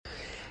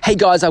Hey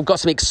guys, I've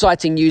got some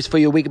exciting news for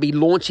you. We're going to be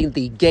launching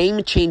the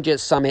Game Changer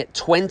Summit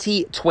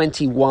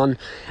 2021.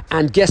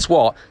 And guess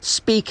what?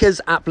 Speakers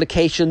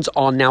applications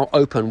are now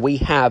open. We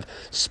have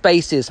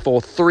spaces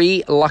for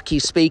 3 lucky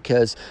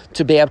speakers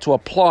to be able to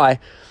apply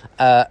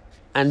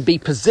and be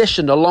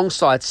positioned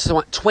alongside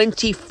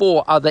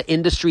 24 other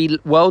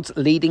world's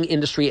leading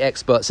industry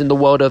experts in the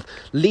world of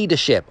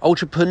leadership,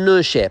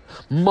 entrepreneurship,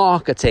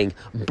 marketing,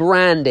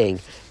 branding,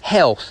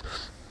 health.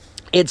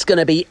 It's going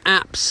to be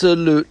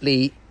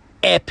absolutely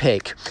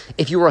epic.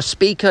 If you're a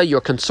speaker, you're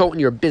a consultant,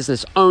 you're a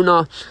business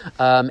owner,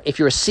 if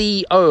you're a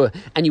CEO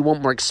and you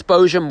want more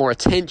exposure, more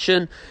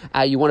attention,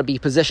 you want to be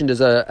positioned as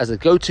a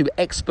go-to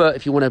expert,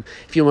 if you want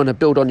to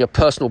build on your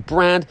personal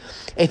brand,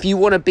 if you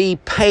want to be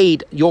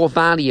paid your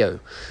value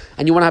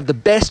and you want to have the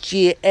best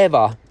year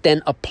ever,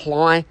 then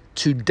apply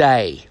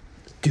today.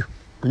 Do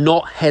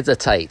not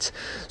hesitate.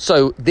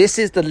 So this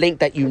is the link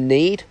that you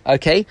need,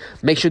 okay?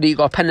 Make sure that you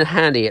got a pen and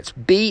handy. It's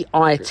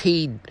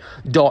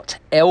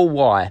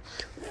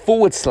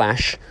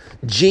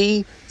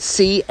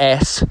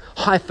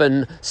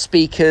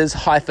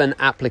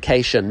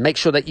bit.ly/GCS-speakers-application. Make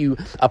sure that you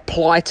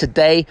apply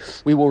today.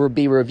 We will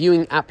be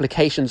reviewing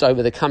applications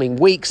over the coming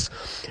weeks,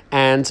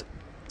 and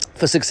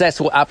for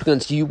successful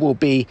applicants, you will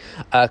be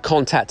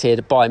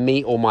contacted by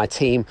me or my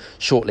team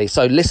shortly.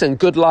 So listen,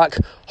 good luck.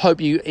 Hope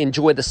you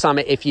enjoy the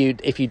summit. If you're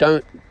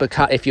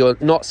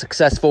not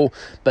successful,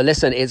 but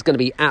listen, it's going to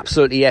be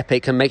absolutely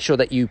epic. And make sure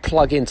that you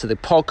plug into the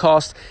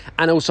podcast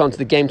and also onto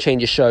the Game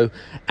Changer Show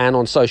and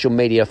on social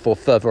media for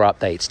further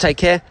updates. Take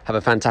care. Have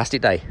a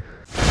fantastic day.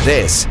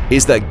 This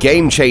is the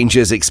Game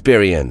Changers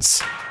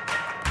Experience.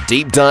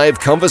 Deep dive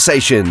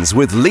conversations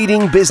with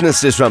leading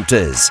business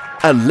disruptors,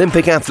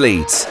 Olympic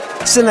athletes,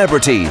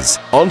 celebrities,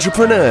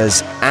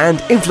 entrepreneurs, and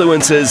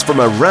influencers from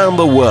around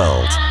the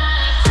world.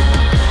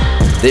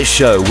 This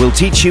show will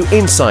teach you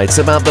insights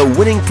about the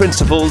winning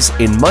principles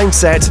in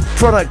mindset,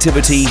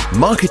 productivity,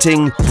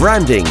 marketing,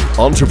 branding,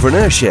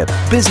 entrepreneurship,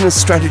 business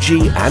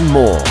strategy, and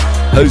more.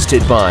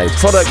 Hosted by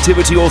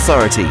Productivity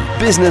Authority,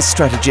 business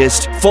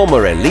strategist,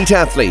 former elite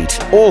athlete,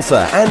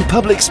 author, and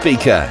public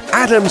speaker,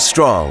 Adam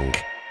Strong.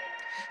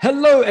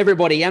 Hello,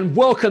 everybody, and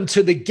welcome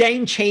to the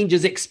Game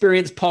Changers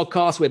Experience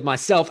podcast with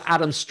myself,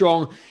 Adam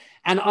Strong.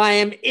 And I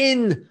am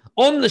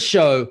on the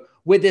show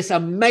with this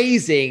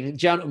amazing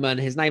gentleman.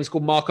 His name's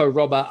called Marco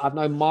Robert. I've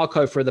known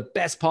Marco for the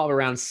best part of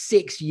around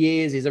 6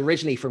 years. He's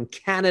originally from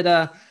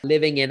Canada,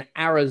 living in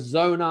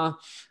Arizona.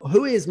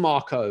 Who is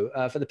Marco?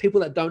 For the people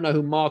that don't know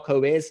who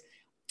Marco is,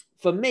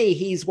 for me,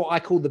 he's what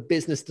I call the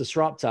business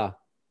disruptor.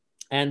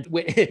 And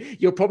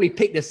you'll probably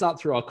pick this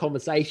up through our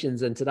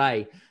conversations and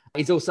today.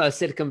 He's also a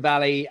Silicon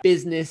Valley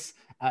business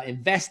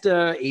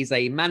investor. He's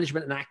a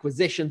management and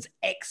acquisitions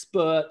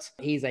expert.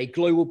 He's a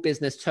global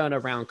business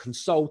turnaround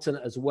consultant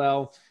as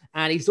well.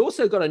 And he's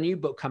also got a new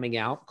book coming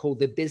out called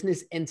The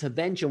Business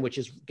Intervention, which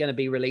is going to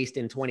be released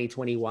in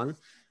 2021,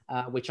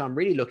 which I'm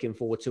really looking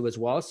forward to as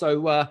well.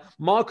 So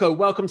Marco,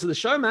 welcome to the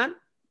show, man.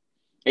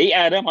 Hey,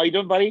 Adam. How you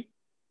doing, buddy?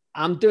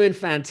 I'm doing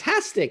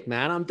fantastic,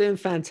 man. I'm doing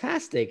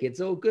fantastic.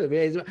 It's all good.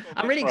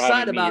 I'm really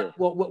excited about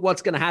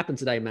what's going to happen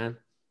today, man.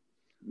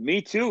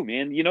 Me too,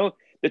 man.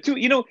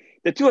 The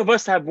two of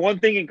us have one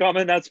thing in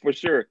common, that's for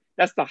sure.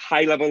 That's the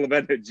high level of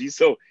energy.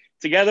 So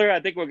together, I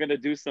think we're going to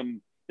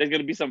there's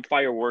going to be some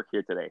firework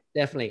here today.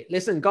 Definitely.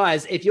 Listen,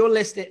 guys, if you're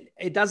listening,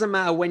 it doesn't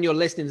matter when you're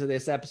listening to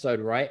this episode,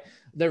 right?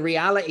 The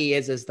reality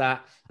is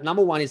that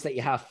number one is that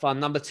you have fun.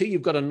 Number two,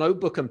 you've got a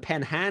notebook and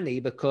pen handy,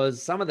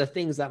 because some of the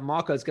things that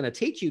Marco is going to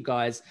teach you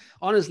guys,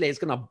 honestly, it's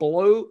going to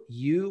blow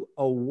you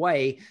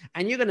away.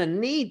 And you're going to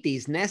need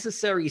these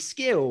necessary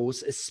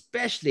skills,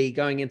 especially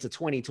going into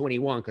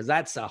 2021, because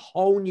that's a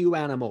whole new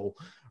animal,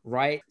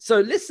 right?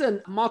 So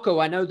listen, Marco,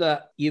 I know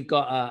that you've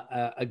got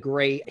a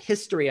great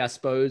history, I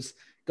suppose,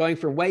 going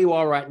from where you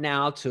are right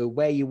now to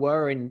where you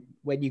were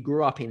when you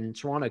grew up in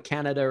Toronto,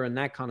 Canada, and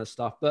that kind of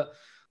stuff. But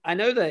I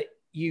know that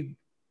you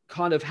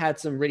kind of had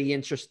some really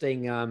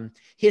interesting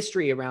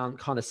history around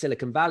kind of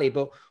Silicon Valley,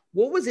 but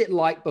what was it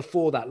like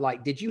before that?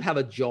 Like, did you have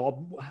a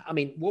job? I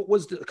mean, what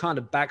was the kind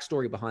of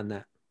backstory behind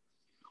that?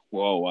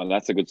 Whoa, well,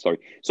 that's a good story.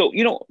 So,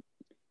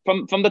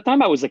 from the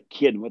time I was a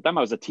kid, from the time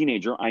I was a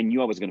teenager, I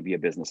knew I was going to be a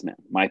businessman.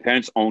 My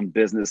parents owned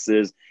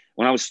businesses.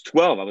 When I was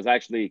 12, I was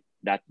actually,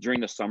 during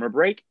the summer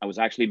break, I was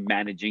actually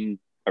managing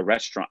a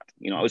restaurant.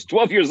 I was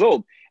 12 years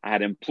old. I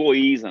had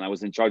employees and I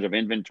was in charge of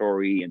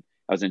inventory, and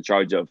I was in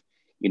charge of,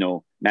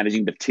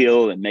 managing the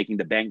till and making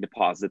the bank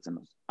deposits. And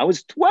I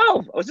was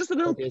 12. I was just a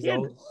little kid.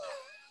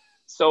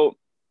 So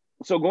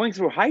going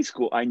through high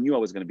school, I knew I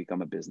was going to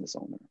become a business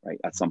owner, right,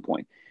 at some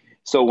point.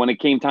 So when it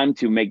came time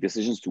to make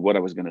decisions to what I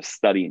was going to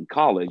study in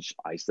college,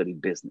 I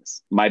studied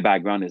business. My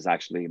background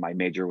my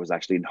major was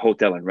actually in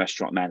hotel and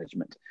restaurant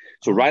management.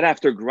 So right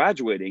after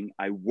graduating,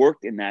 I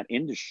worked in that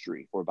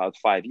industry for about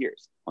 5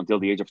 years until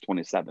the age of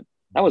 27.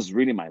 That was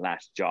really my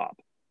last job,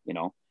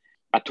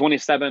 At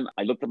 27,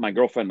 I looked at my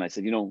girlfriend and I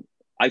said,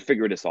 I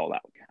figured this all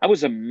out. I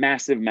was a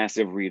massive,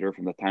 massive reader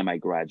from the time I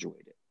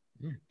graduated.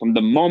 From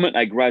the moment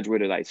I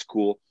graduated high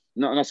school,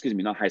 no, excuse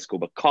me, not high school,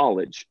 but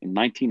college in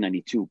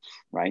 1992,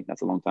 right?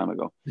 That's a long time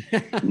ago.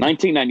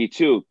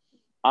 1992,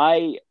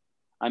 I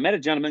met a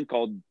gentleman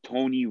called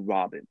Tony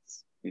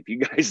Robbins. If you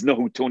guys know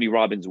who Tony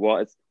Robbins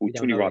was, who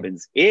Tony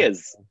Robbins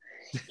is,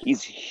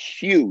 he's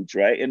huge,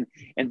 right?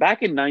 And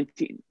back in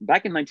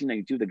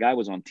 1992, the guy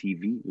was on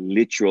TV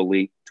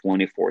literally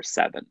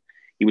 24/7.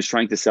 He was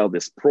trying to sell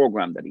this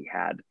program that he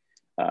had.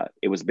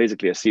 It was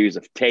basically a series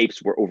of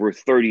tapes where over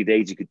 30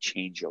 days you could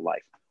change your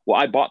life. Well,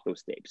 I bought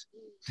those tapes.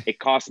 It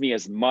cost me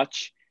as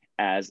much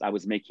as I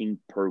was making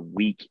per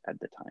week at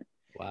the time.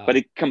 Wow. But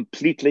it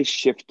completely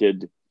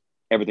shifted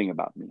everything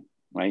about me,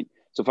 right?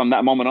 So from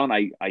that moment on,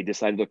 I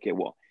decided, okay,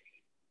 well,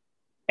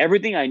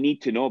 everything I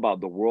need to know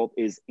about the world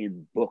is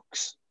in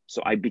books.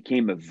 So I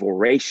became a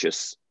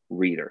voracious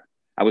reader.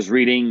 I was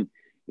reading,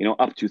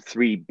 up to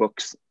 3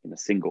 books in a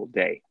single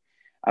day.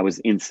 I was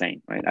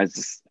insane, right?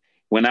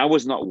 When I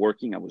was not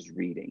working, I was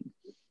reading.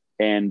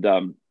 And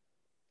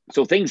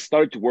so things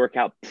started to work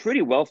out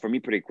pretty well for me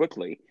pretty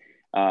quickly.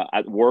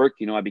 At work,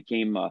 I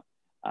became, I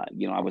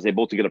was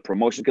able to get a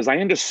promotion because I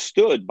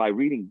understood by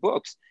reading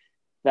books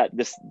that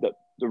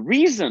the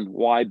reason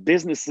why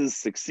businesses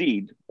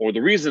succeed, or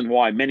the reason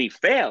why many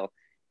fail,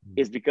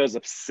 is because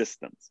of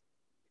systems.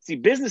 See,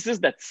 businesses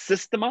that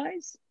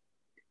systemize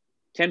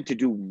tend to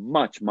do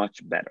much,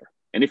 much better.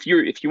 And if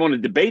you want to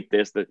debate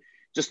this,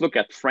 just look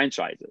at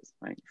franchises,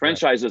 right?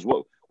 Franchises,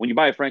 when you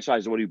buy a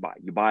franchise, what do you buy?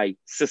 You buy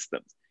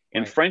systems.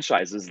 And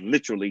franchises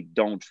literally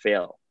don't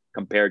fail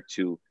compared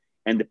to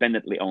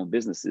independently owned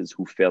businesses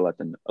who fail at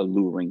an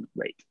alluring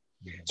rate.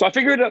 So I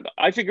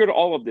figured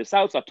all of this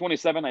out. So at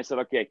 27, I said,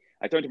 okay,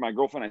 I turned to my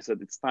girlfriend. I said,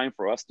 it's time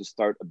for us to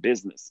start a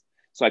business.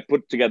 So I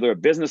put together a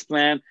business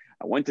plan.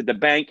 I went to the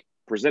bank,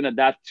 presented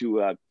that to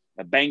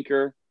a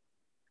banker,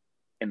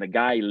 and the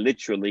guy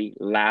literally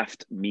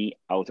laughed me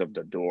out of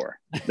the door.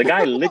 The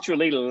guy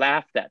literally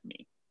laughed at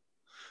me.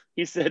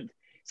 He said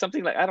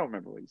something like, I don't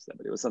remember what he said,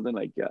 but it was something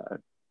like,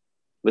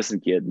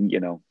 listen, kid,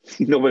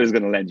 nobody's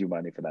going to lend you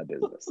money for that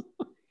business.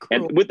 Cool.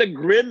 And with a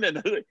grin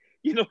and,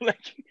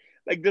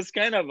 like this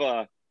kind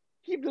of,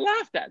 he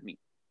laughed at me.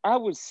 I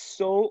was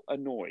so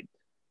annoyed.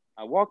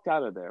 I walked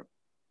out of there.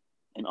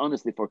 And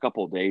honestly, for a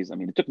couple of days,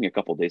 it took me a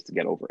couple of days to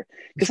get over it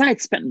because I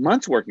had spent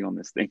months working on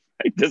this thing,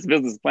 right? This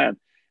business plan.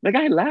 The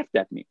guy laughed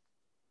at me.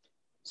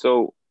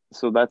 So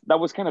that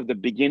was kind of the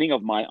beginning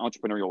of my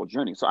entrepreneurial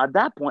journey. So at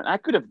that point, I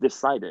could have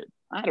decided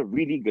I had a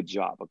really good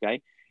job.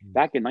 Okay.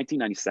 Back in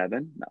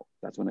 1997, no,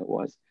 that's when it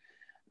was.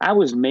 I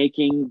was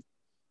making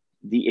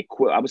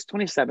I was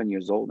 27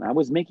 years old, and I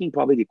was making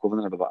probably the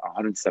equivalent of about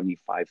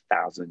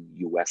 175,000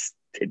 US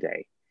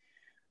today.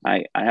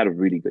 I had a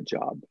really good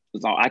job.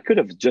 So I could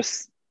have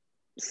just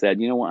said,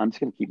 you know what, I'm just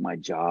going to keep my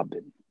job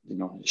and,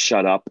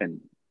 shut up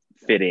and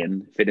fit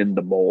in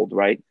the mold,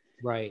 right?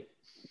 Right.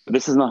 But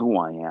this is not who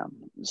I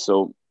am.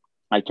 So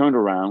I turned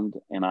around,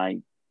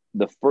 and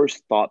the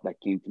first thought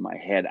that came to my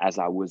head as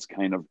I was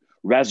kind of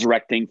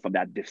resurrecting from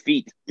that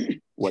defeat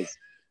was,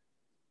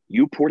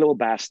 you poor little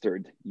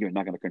bastard, you're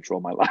not going to control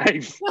my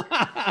life.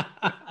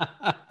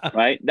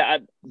 Right?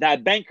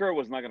 That banker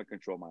was not going to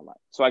control my life.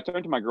 So I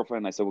turned to my girlfriend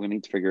and I said, we're going to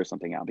need to figure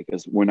something out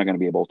because we're not going to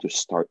be able to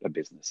start a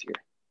business here.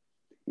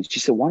 And she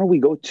said, why don't we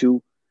go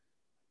to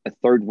a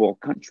third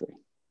world country?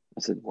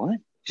 I said, what?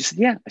 She said,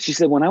 yeah. She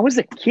said, when I was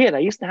a kid, I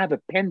used to have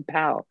a pen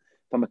pal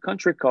from a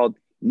country called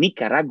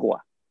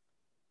Nicaragua.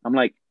 I'm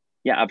like,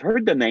 yeah, I've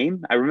heard the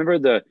name. I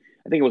remember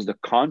I think it was the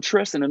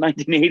Contras in the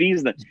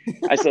 1980s.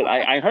 I said,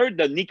 I heard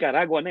the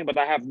Nicaragua name, but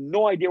I have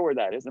no idea where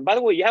that is. And by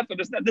the way, you have to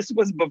understand, this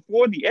was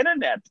before the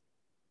internet.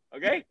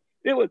 Okay?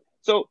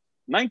 So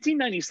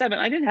 1997,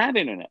 I didn't have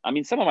internet.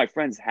 Some of my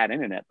friends had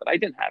internet, but I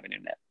didn't have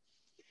internet.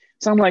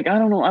 So I'm like, I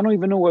don't know. I don't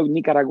even know where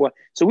Nicaragua.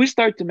 So we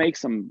start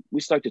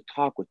to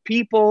talk with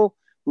people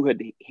who had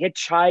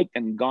hitchhiked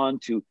and gone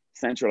to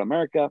Central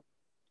America.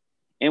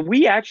 And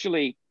we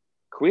actually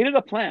created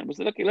a plan. We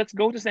said, okay, let's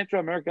go to Central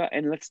America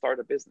and let's start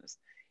a business.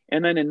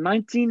 And then in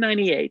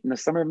 1998, in the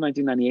summer of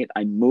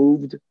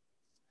 1998,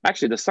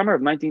 the summer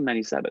of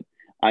 1997,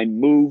 I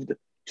moved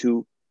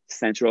to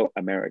Central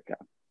America.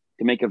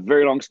 To make a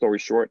very long story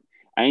short,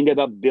 I ended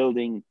up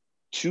building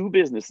 2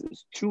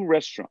 businesses, 2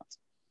 restaurants.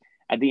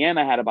 At the end,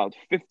 I had about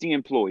 50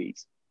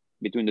 employees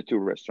between the 2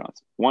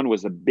 restaurants. One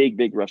was a big,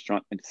 big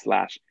restaurant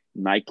 /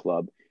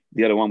 nightclub.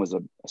 The other one was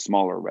a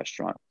smaller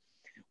restaurant.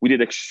 We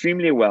did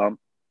extremely well,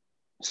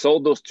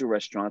 sold those 2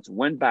 restaurants,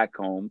 went back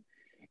home.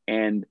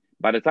 And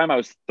by the time I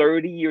was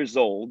 30 years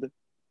old,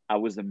 I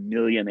was a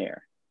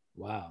millionaire.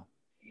 Wow.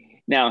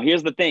 Now,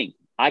 here's the thing.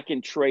 I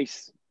can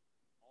trace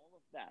all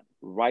of that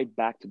right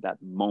back to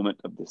that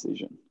moment of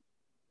decision,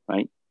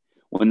 right?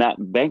 When that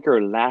banker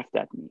laughed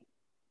at me,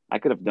 I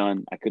could have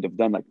done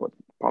like what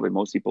probably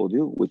most people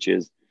do, which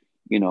is,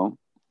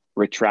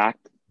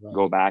 retract,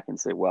 go back and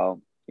say, well,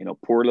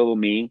 poor little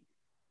me,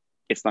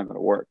 it's not going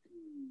to work.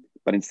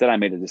 But instead I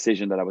made a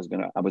decision that I was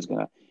going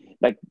to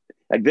like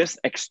this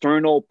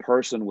external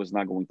person was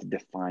not going to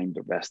define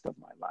the rest of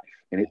my life.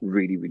 And it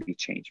really, really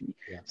changed me.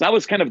 Yeah. So that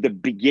was kind of the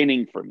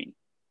beginning for me,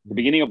 the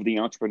beginning of the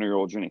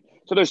entrepreneurial journey.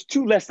 So there's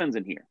 2 lessons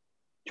in here.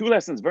 Two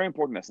lessons, very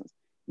important lessons.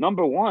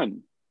 Number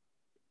one,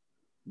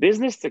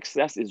 business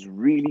success is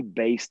really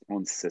based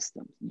on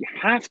systems. You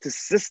have to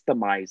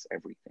systemize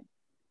everything,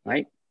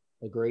 right?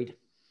 Agreed.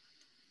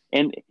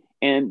 And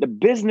the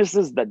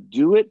businesses that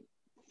do it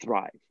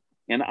thrive.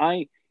 And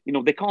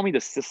they call me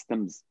the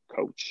systems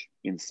coach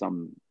in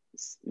some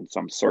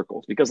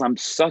circles because I'm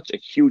such a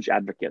huge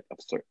advocate of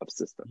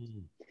systems.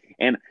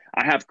 And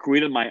I have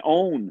created my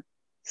own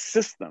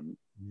system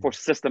for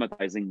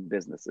systematizing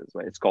businesses,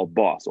 right? It's called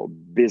BOSS, or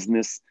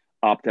Business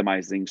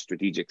Optimizing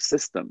Strategic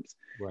Systems.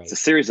 Right. It's a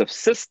series of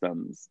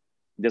systems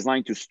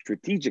designed to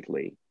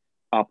strategically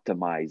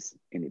optimize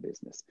any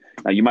business.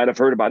 Now, you might have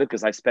heard about it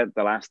because I spent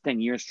the last 10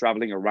 years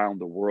traveling around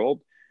the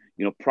world,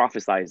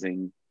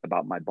 prophesizing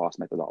about my BOSS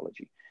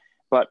methodology.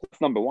 But that's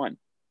number one.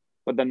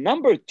 But the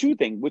number two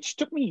thing, which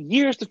took me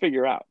years to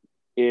figure out,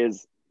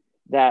 is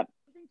that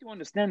I think to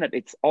understand that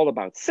it's all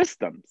about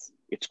systems.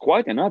 It's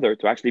quite another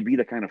to actually be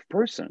the kind of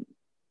person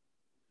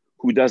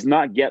who does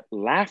not get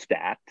laughed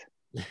at,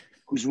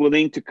 who's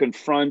willing to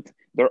confront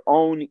their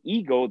own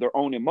ego, their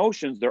own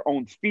emotions, their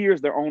own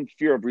fears, their own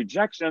fear of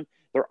rejection,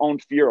 their own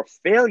fear of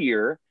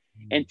failure,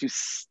 and to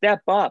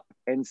step up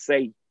and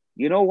say,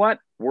 you know what,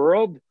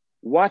 world,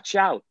 watch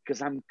out,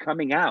 because I'm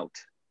coming out.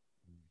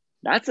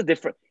 That's a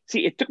different...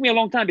 See, it took me a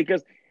long time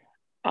because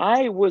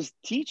I was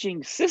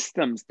teaching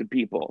systems to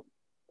people,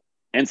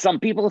 and some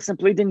people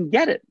simply didn't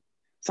get it.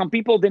 Some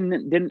people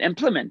didn't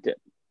implement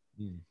it.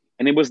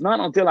 And it was not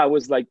until I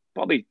was like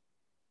probably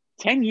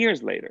 10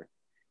 years later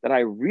that I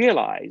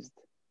realized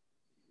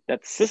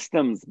that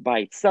systems by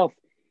itself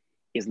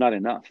is not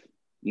enough.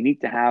 You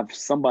need to have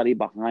somebody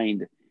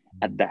behind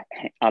at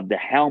the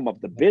helm of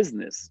the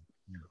business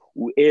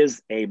who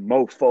is a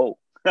mofo,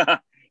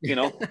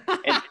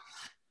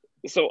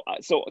 And so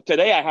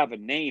today I have a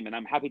name, and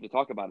I'm happy to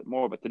talk about it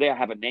more, but today I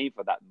have a name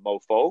for that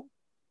mofo.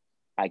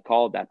 I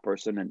call that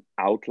person an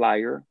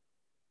outlier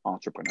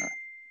entrepreneur.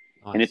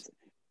 Nice. And it's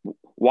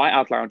why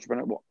outlier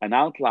entrepreneur? Well, an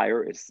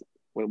outlier is,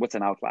 what's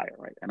an outlier,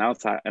 right? An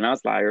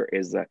outlier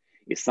is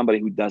somebody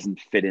who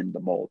doesn't fit in the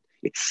mold.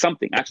 It's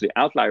something. Actually,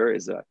 outlier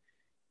is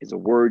a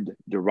word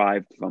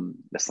derived from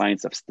the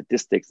science of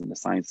statistics and the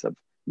science of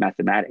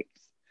mathematics,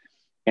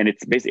 and it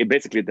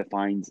basically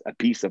defines a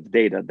piece of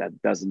data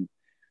that doesn't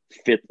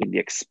fit in the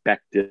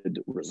expected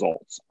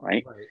results,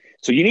 right?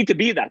 So you need to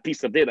be that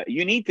piece of data.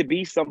 You need to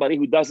be somebody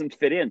who doesn't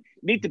fit in.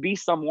 You need to be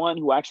someone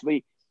who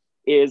actually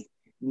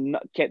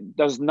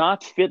does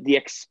not fit the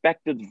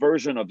expected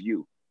version of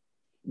you.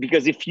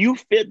 Because if you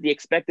fit the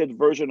expected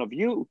version of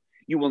you,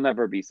 you will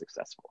never be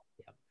successful.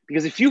 Yeah.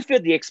 Because if you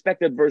fit the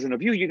expected version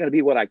of you, you're going to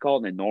be what I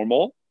call a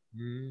normal,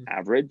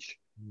 average,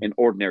 and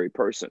ordinary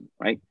person,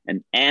 right?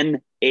 An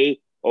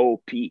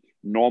NAOP,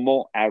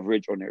 normal,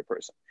 average, ordinary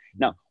person.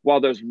 Now,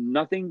 while there's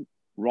nothing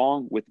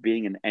wrong with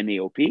being an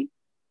NAOP,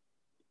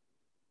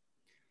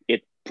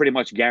 it pretty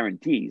much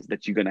guarantees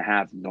that you're going to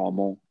have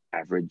normal,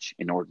 average,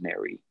 and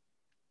ordinary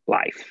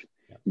life.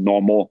 Yeah.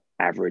 Normal,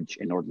 average,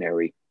 and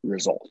ordinary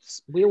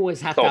results. We always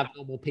have to have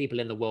normal people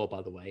in the world,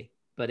 by the way.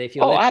 But if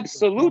you're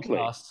absolutely,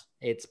 podcast,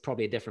 it's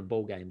probably a different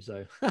ball game.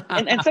 So,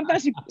 and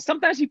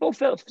sometimes people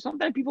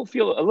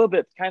feel a little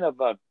bit kind of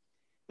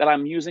that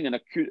I'm using an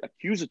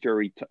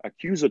accusatory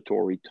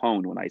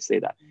tone when I say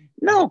that.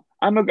 No,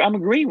 I'm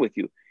agreeing with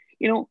you.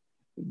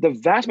 The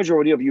vast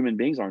majority of human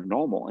beings are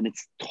normal, and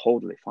it's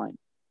totally fine.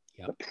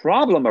 Yep. The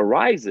problem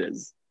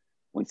arises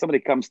when somebody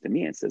comes to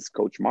me and says,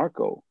 Coach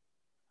Marco,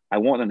 I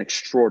want an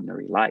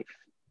extraordinary life.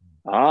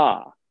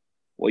 Well,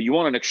 you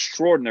want an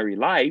extraordinary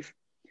life,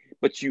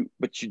 but you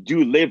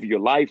do live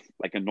your life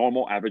like a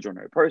normal, average,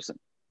 ordinary person.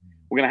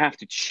 We're going to have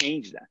to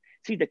change that.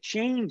 See, the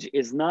change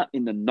is not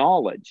in the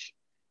knowledge.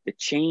 The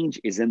change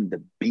is in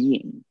the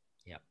being.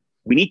 Yep.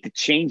 We need to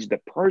change the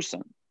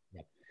person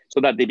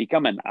so that they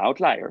become an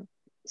outlier,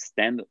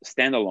 stand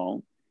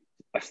alone,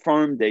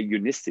 affirm their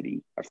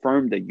unicity,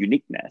 affirm their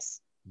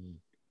uniqueness.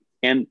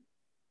 And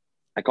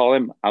I call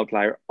them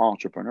outlier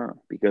entrepreneur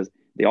because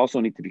they also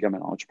need to become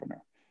an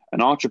entrepreneur.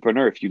 An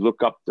entrepreneur, if you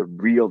look up the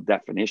real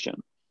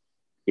definition,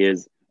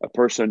 is a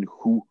person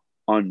who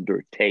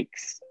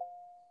undertakes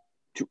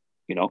to,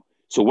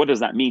 So what does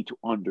that mean, to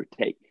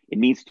undertake? It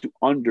means to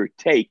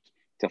undertake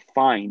to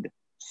find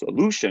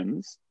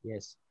solutions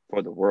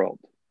for the world.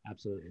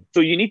 Absolutely.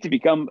 So you need to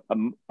become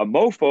a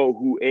mofo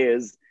who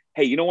is,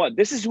 hey, you know what?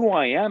 This is who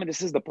I am, and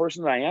this is the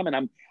person that I am,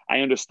 and I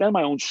understand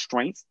my own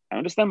strengths, I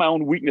understand my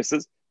own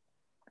weaknesses,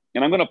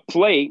 and I'm going to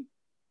play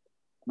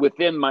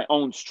within my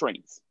own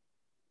strengths.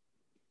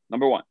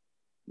 Number one.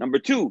 Number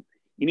two,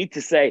 you need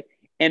to say,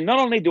 and not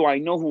only do I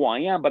know who I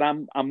am, but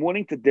I'm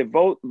willing to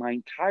devote my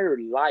entire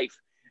life,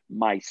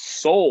 my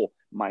soul,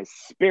 my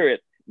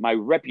spirit, my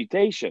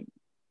reputation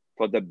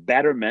for the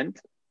betterment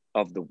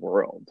of the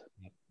world.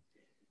 Yep.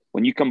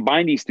 When you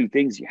combine these two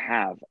things, you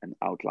have an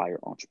outlier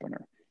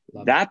entrepreneur.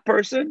 That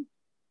person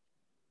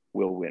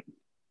will win.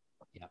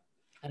 Yeah.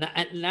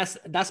 And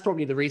that's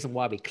probably the reason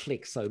why we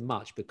click so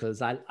much,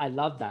 because I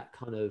love that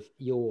kind of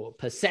your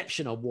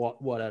perception of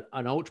what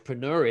an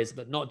entrepreneur is,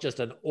 but not just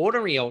an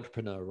ordinary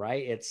entrepreneur,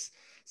 right? It's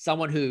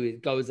someone who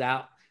goes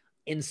out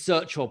in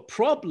search of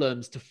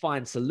problems to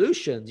find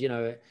solutions.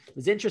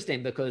 It's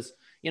interesting because,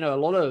 a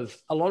lot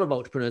of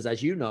entrepreneurs,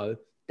 as you know,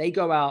 they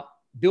go out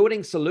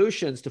building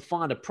solutions to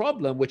find a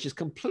problem, which is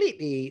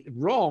completely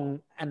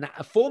wrong. And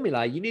a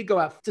formula, you need to go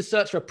out to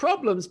search for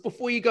problems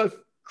before you go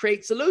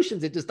create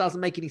solutions. It just doesn't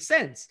make any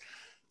sense.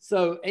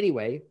 So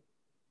anyway,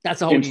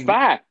 that's a whole in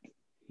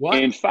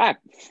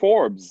fact,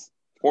 Forbes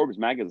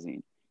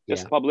magazine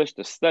just published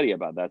a study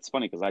about that. It's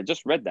funny because I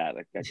just read that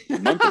like a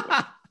month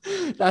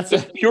ago. That's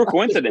just pure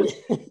coincidence.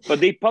 But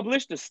they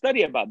published a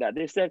study about that.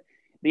 They said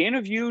they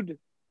interviewed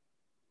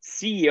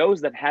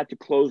CEOs that had to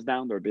close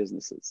down their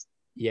businesses.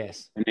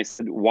 Yes. And they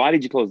said, why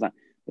did you close down?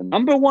 The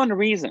number one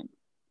reason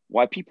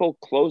why people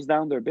close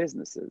down their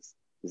businesses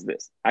is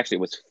this. Actually,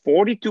 it was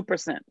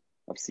 42%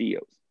 of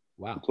CEOs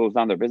who closed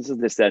down their businesses.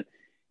 They said,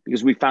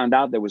 because we found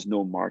out there was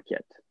no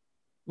market.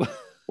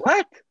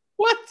 What?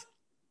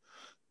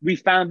 We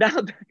found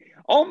out that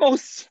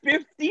almost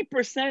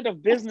 50%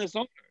 of business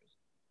owners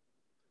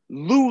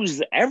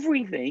lose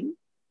everything.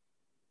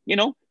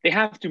 They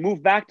have to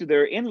move back to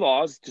their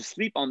in-laws to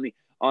sleep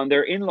on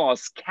their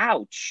in-laws'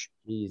 couch.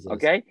 Jesus.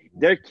 Okay?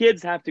 Their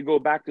kids have to go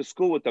back to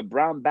school with a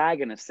brown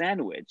bag and a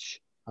sandwich.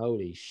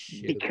 Holy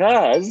shit.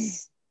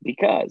 Because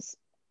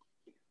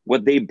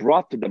what they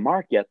brought to the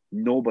market,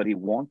 nobody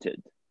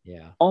wanted.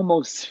 Yeah.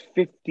 Almost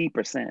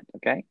 50%.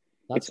 Okay?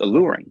 That's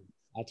alluring.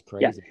 That's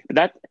crazy.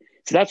 Yeah.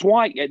 That's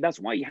why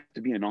you have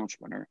to be an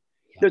entrepreneur.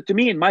 Yeah. To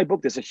me, in my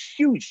book, there's a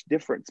huge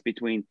difference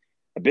between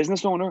a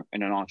business owner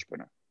and an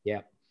entrepreneur.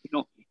 Yeah.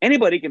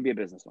 Anybody can be a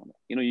business owner.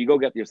 You go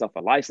get yourself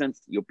a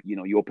license, you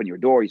open your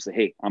door, you say,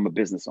 hey, I'm a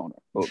business owner.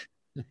 Boom.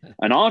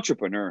 An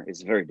entrepreneur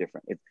is very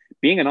different.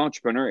 Being an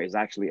entrepreneur is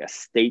actually a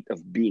state of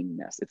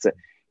beingness.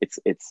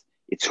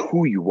 It's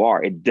who you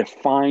are. It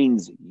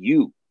defines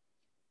you,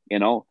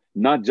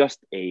 not just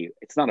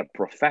it's not a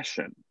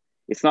profession.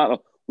 It's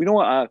not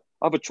I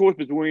have a choice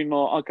between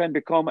I can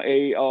become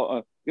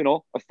a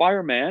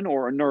fireman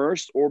or a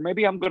nurse, or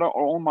maybe I'm going to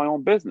own my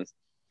own business.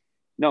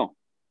 No,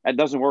 that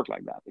doesn't work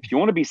like that. If you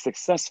want to be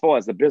successful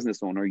as a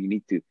business owner, you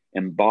need to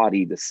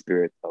embody the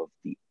spirit of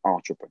the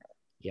entrepreneur.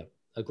 Yeah,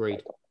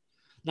 agreed.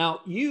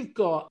 Now, you've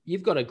got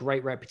a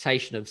great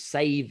reputation of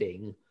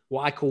saving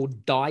what I call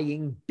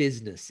dying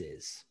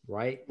businesses,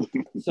 right?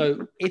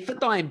 So if a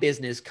dying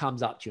business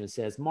comes up to you and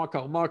says,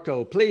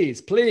 Marco,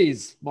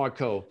 please,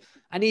 Marco,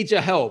 I need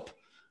your help,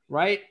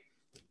 right?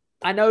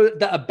 I know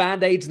that a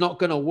Band-Aid's not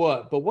going to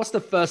work, but what's the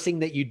first thing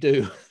that you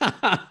do?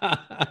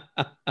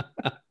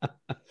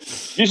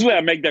 Usually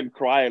I make them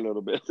cry a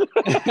little bit.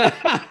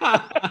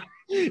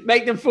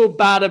 Make them feel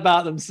bad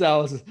about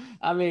themselves.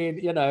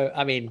 Actually,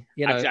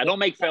 I don't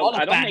make them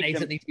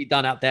that needs to be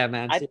done out there,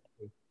 man.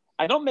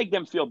 I don't make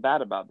them feel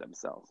bad about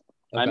themselves.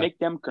 Okay. I make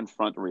them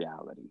confront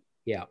reality.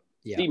 Yeah.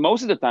 See,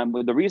 most of the time,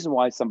 the reason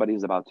why somebody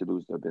is about to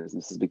lose their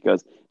business is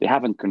because they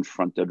haven't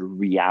confronted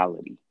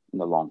reality in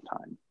a long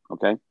time.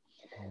 Okay.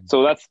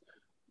 So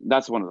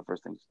that's one of the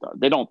first things to start.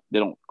 They don't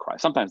cry.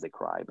 Sometimes they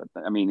cry, but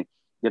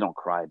they don't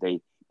cry.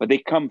 But they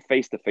come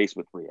face to face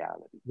with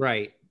reality.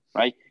 Right.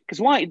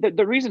 Because why?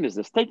 The reason is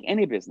this. Take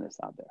any business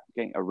out there.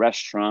 Okay. A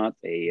restaurant,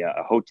 a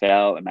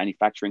hotel, a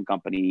manufacturing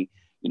company,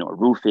 a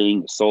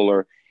roofing, a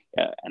solar,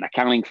 an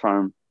accounting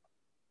firm.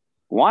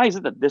 Why is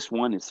it that this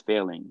one is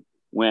failing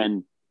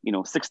when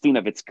 16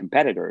 of its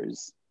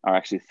competitors are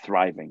actually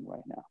thriving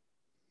right now?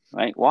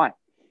 Right? Why?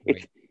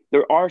 Right.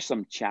 There are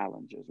some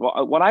challenges.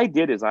 Well, what I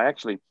did is I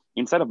actually,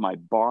 instead of my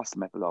boss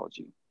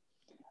methodology,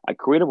 I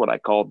created what I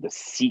called the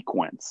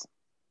sequence.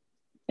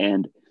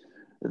 And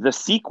the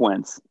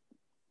sequence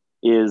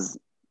is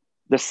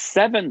the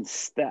 7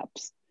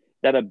 steps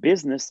that a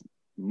business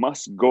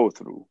must go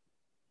through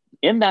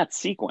in that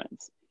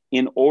sequence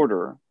in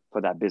order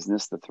for that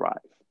business to thrive.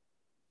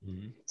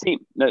 Mm-hmm. See,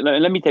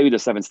 let me tell you the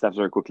 7 steps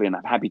very quickly, and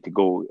I'm happy to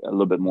go a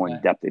little bit more in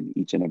depth in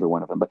each and every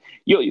one of them. But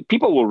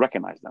people will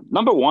recognize them.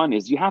 Number 1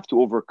 is you have to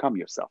overcome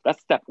yourself.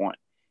 That's step 1.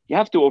 You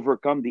have to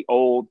overcome the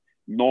old,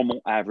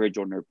 normal, average,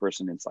 ordinary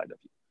person inside of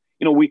you.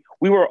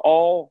 We were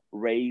all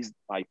raised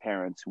by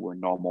parents who were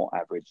normal,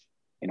 average,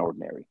 and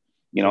ordinary.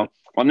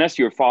 Unless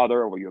your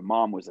father or your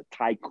mom was a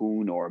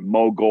tycoon or a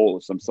mogul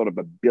or some sort of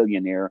a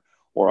billionaire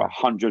or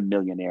 100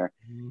 millionaire,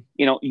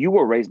 you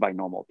were raised by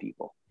normal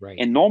people. Right.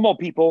 And normal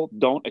people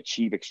don't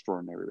achieve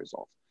extraordinary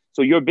results.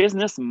 So your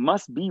business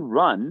must be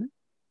run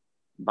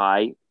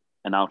by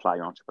an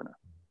outlier entrepreneur.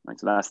 Right?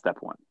 So that's step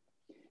 1.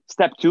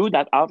 Step 2,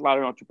 that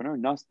outlier entrepreneur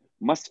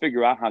must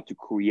figure out how to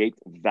create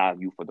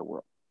value for the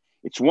world.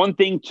 It's one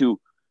thing to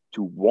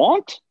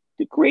want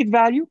to create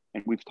value,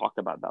 and we've talked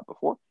about that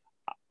before.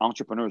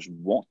 Entrepreneurs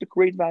want to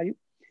create value.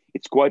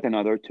 It's quite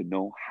another to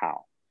know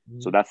how.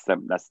 So that's step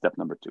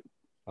number 2.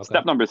 Okay.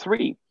 Step number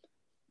 3,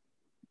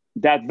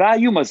 that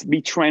value must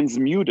be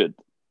transmuted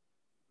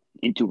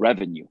into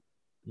revenue.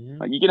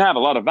 You can have a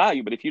lot of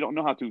value, but if you don't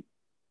know how to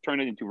turn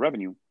it into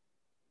revenue,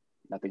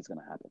 nothing's going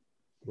to happen.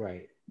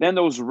 Right. Then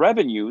those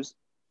revenues,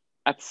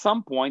 at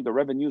some point, the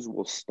revenues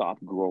will stop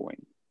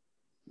growing,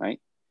 right?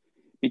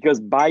 Because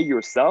by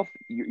yourself,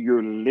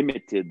 you're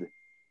limited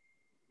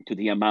to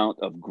the amount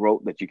of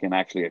growth that you can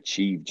actually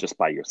achieve just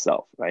by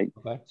yourself, right?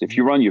 Okay. So if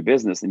you run your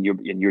business and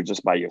you're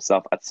just by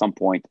yourself, at some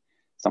point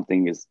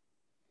something is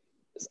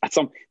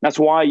that's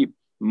why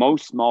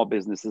most small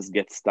businesses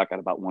get stuck at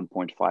about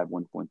 1.5,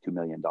 1.2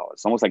 million dollars.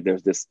 It's almost like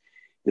there's this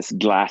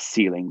glass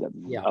ceiling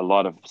that a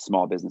lot of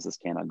small businesses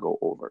cannot go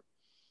over.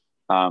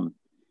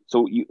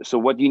 So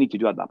what do you need to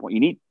do at that point? You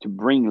need to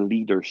bring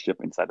leadership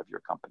inside of your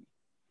company.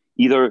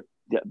 Either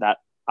that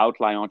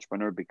outlier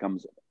entrepreneur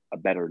becomes a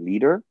better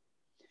leader,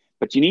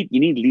 but you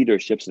need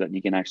leadership so that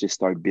you can actually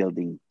start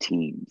building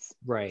teams,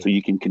 right? So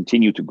you can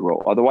continue to grow.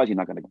 Otherwise, you're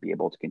not going to be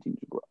able to continue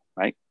to grow,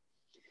 right?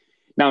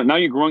 Now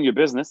you're growing your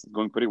business, it's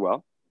going pretty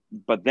well,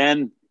 but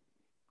then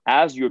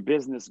as your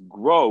business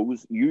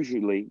grows,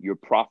 usually your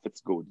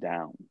profits go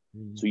down.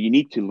 So you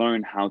need to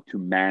learn how to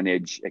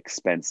manage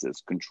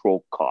expenses,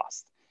 control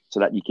costs, so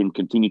that you can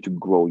continue to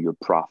grow your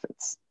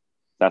profits.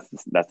 That's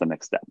the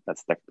next step.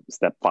 That's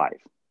step 5.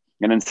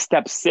 And then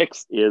step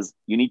 6 is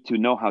you need to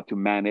know how to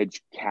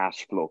manage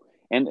cash flow.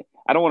 And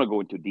I don't want to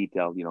go into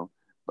detail,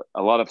 but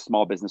a lot of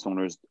small business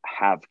owners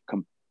have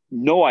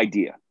no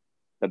idea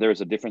that there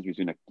is a difference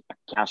between a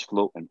cash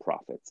flow and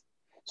profits.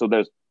 So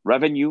there's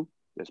revenue,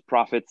 there's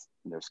profits,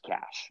 and there's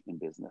cash in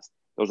business.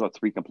 Those are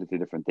 3 completely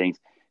different things.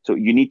 So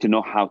you need to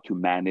know how to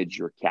manage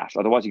your cash.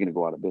 Otherwise, you're going to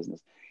go out of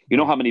business. You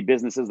know how many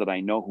businesses that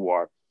I know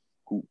who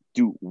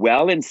do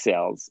well in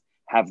sales,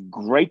 have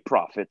great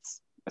profits,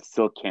 but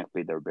still can't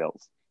pay their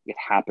bills. It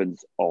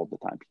happens all the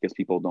time because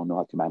people don't know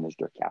how to manage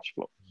their cash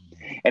flow.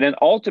 And then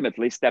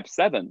ultimately, step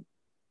 7,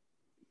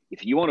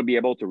 if you want to be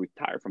able to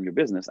retire from your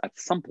business, at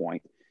some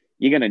point,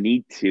 you're going to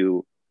need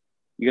to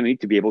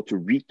be able to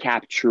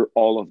recapture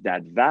all of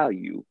that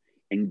value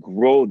and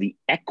grow the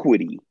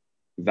equity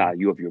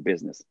value of your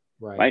business,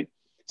 right?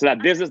 So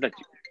that business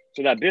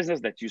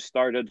that you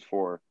started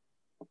for,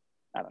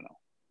 I don't know,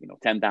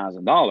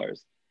 $10,000,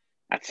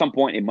 at some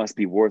point it must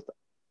be worth,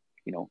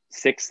 $6,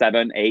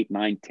 $7, $8,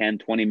 $9,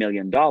 $10, $20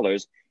 million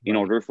in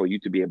order for you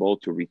to be able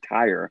to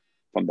retire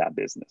from that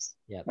business.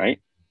 Yeah. Right.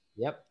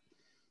 Yep.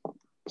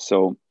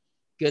 So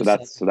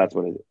that's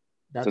what it is.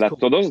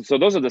 So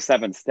those are the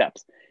 7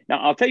 steps. Now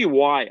I'll tell you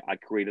why I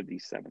created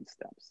these 7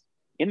 steps.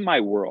 In my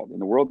world, in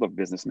the world of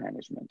business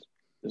management,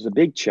 there's a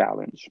big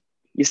challenge.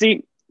 You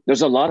see,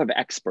 there's a lot of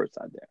experts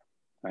out there,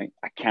 right?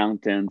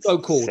 Accountants,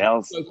 so-called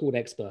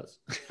experts.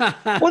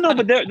 Well, no,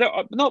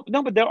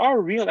 but there are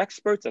real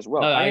experts as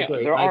well. No, I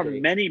agree. There are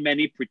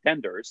many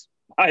pretenders.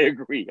 I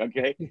agree.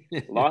 Okay,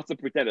 lots of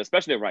pretenders,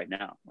 especially right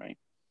now, right?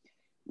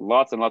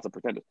 Lots and lots of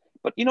pretenders.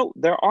 But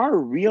there are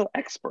real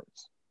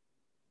experts.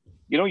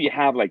 You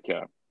have like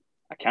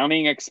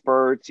accounting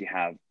experts, you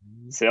have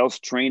sales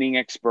training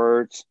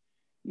experts,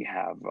 you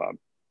have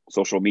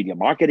social media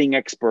marketing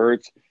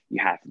experts,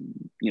 you have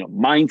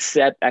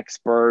mindset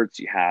experts,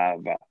 you have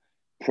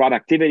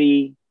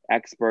productivity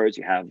experts,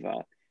 you have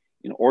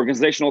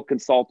organizational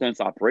consultants,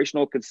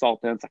 operational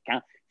consultants,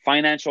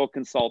 financial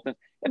consultants.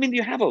 I mean,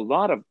 you have a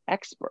lot of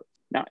experts.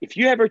 Now, if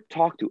you ever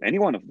talk to any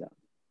one of them,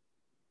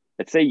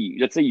 let's say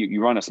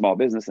you run a small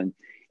business and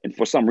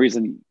for some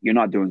reason you're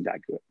not doing that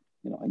good,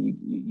 and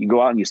you go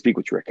out and you speak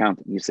with your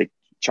accountant and you say,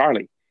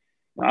 Charlie,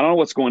 I don't know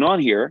what's going on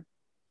here,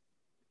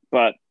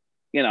 but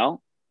we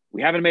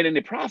haven't made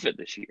any profit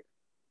this year.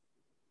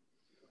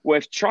 Well,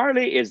 if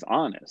Charlie is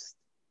honest,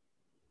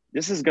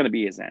 this is going to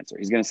be his answer.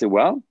 He's going to say,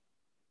 well,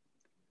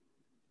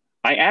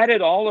 I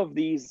added all of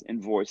these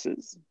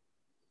invoices,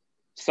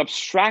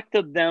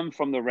 subtracted them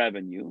from the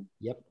revenue.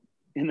 Yep.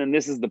 And then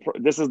this is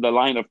the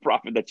line of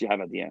profit that you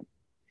have at the end.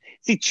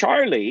 See,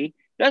 Charlie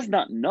does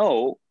not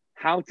know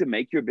how to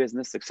make your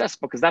business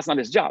successful because that's not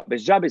his job.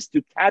 His job is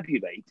to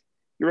tabulate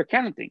your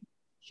accounting,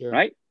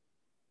 right?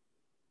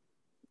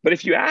 But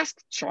if you ask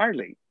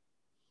Charlie,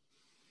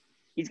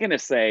 he's going to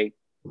say,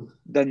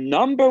 the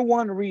number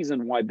one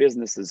reason why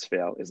businesses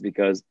fail is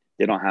because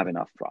they don't have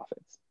enough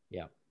profits.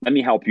 Yeah. Let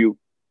me help you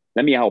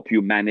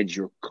manage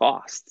your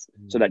costs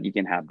so that you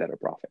can have better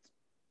profits,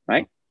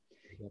 right?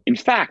 In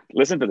fact,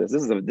 listen to this.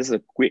 This is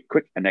a quick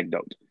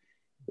anecdote.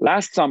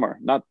 Last summer,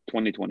 not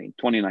 2020,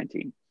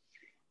 2019,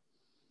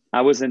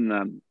 I was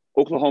in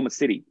Oklahoma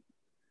City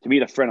to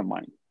meet a friend of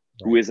mine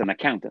who is an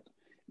accountant.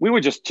 We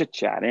were just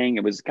chit-chatting.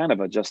 It was kind of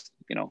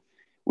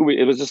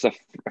it was just a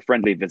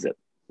friendly visit.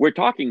 We're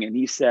talking and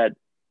he said,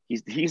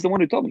 he's the one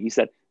who told me, he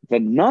said, the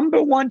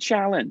number one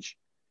challenge,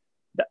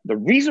 the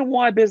reason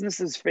why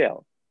businesses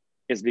fail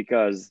is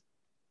because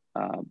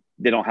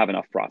they don't have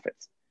enough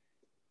profits.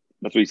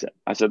 That's what he said.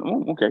 I said,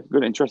 oh, okay,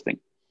 good, interesting.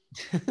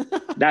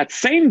 That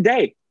same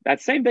day,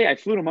 I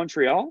flew to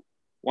Montreal.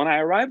 When I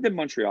arrived in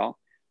Montreal,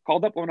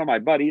 called up one of my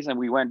buddies and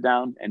we went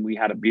down and we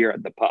had a beer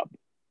at the pub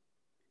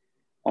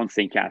on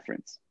St.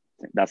 Catharines.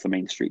 That's the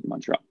main street in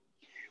Montreal.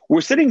 We're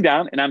sitting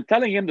down and I'm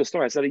telling him the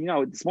story. I said,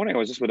 this morning I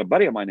was just with a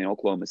buddy of mine in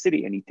Oklahoma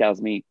City and he tells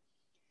me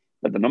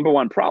that the number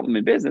one problem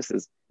in business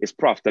is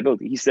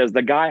profitability. He says,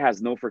 the guy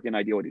has no freaking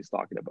idea what he's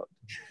talking about.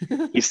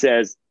 He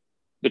says,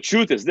 the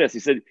truth is this. He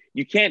said,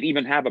 you can't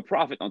even have a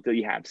profit until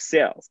you have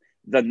sales.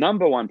 The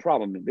number one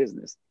problem in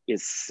business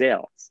is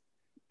sales.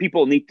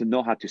 People need to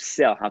know how to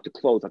sell, how to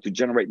close, how to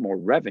generate more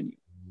revenue.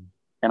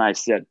 And I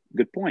said,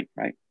 good point,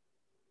 right?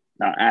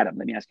 Now, Adam,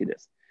 let me ask you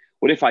this.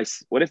 What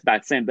if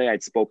that same day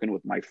I'd spoken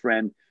with my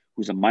friend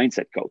who's a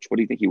mindset coach? What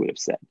do you think he would have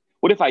said?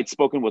 What if I'd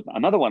spoken with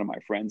another one of my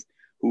friends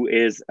who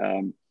is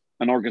an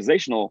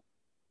organizational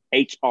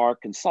HR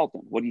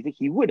consultant? What do you think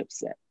he would have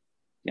said?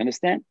 You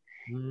understand?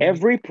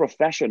 Every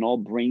professional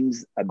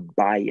brings a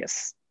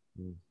bias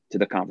to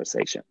the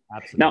conversation.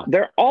 Absolutely. Now,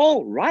 they're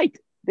all right.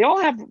 They're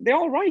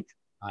all right.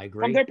 I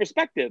agree. From their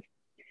perspective.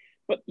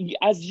 But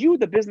as you,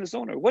 the business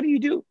owner, what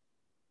do?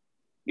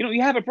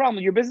 You have a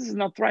problem. Your business is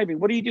not thriving.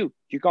 What do? Do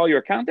you call your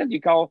accountant? Do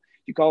you call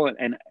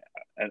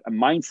a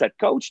mindset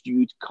coach? Do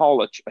you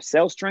call a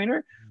sales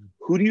trainer?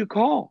 Who do you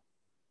call?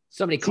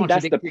 So many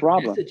contradictory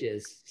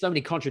messages. So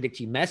many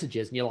contradictory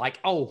messages, and you're like,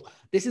 "Oh,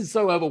 this is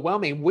so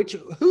overwhelming.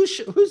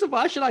 Whose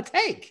advice should I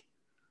take?"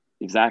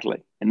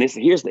 Exactly. And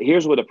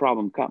here's where the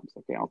problem comes.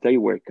 Okay, I'll tell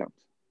you where it comes.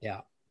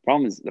 Yeah.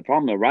 The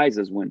problem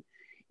arises when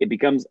it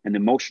becomes an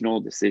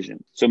emotional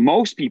decision. So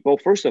most people,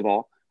 first of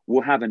all,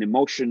 will have an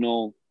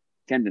emotional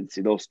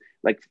tendency. Those,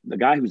 like the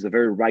guy who's a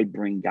very right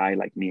brain guy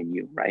like me and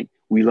you, right?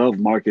 We love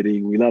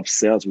marketing, we love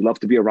sales, we love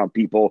to be around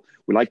people,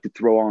 we like to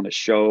throw on a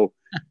show,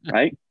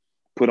 right?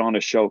 Put on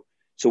a show.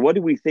 So what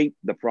do we think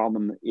the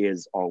problem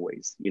is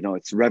always?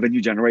 It's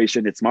revenue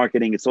generation, it's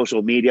marketing, it's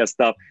social media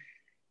stuff.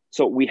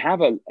 So we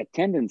have a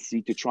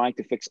tendency to try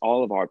to fix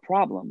all of our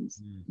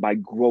problems by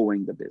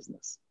growing the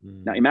business.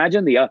 Now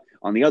imagine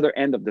on the other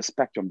end of the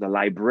spectrum, the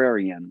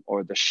librarian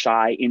or the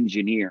shy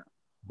engineer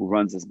who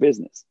runs his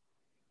business.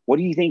 What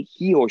do you think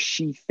he or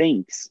she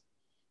thinks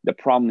the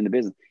problem in the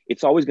business?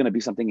 It's always going to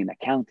be something in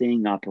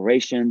accounting,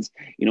 operations.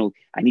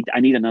 I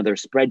need another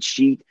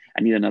spreadsheet.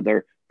 I need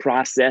another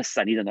process.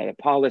 I need another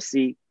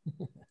policy,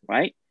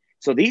 right?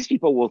 So these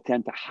people will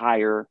tend to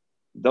hire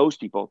those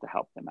people to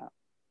help them out.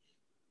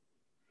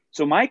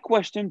 So my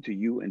question to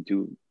you and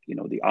to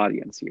the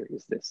audience here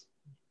is this.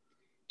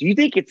 Do you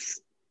think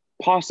it's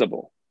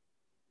possible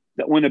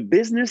that when a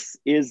business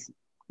is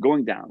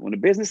going down, when a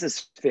business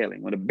is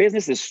failing, when a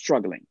business is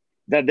struggling,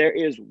 that there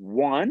is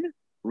one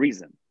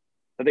reason,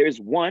 that there is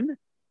one,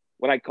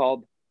 what I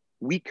called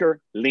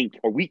weaker link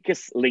or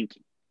weakest link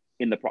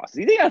in the process?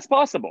 Do you think that's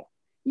possible?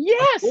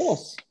 Yes.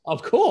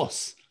 Of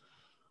course.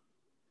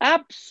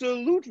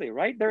 Absolutely,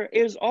 right? There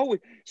is always.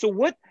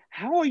 So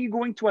how are you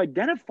going to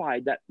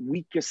identify that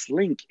weakest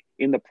link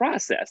in the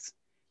process?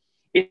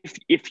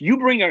 If you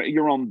bring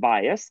your own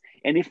bias,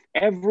 and if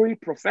every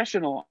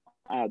professional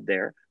out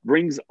there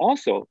brings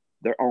also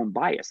their own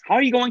bias, how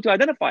are you going to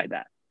identify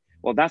that?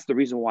 Well, that's the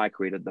reason why I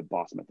created the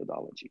BOSS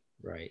methodology.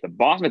 Right. The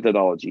BOSS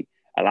methodology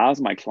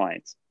allows my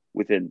clients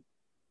within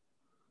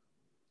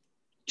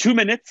 2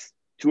 minutes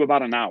to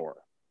about an hour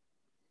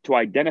to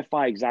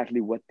identify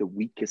exactly what the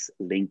weakest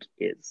link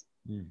is,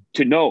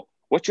 to know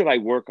what should I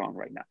work on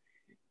right now,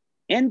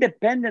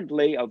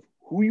 independently of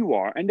who you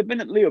are,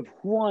 independently of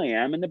who I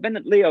am,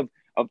 independently of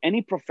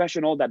any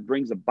professional that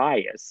brings a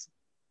bias.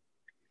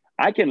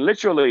 I can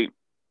literally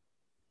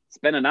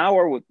spend an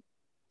hour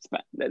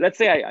let's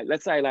say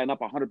I line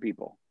up 100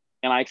 people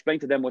and I explain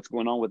to them what's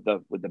going on with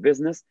the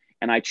business,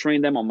 and I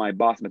train them on my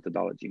BOSS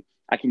methodology.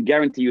 I can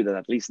guarantee you that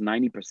at least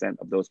 90%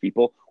 of those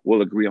people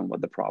will agree on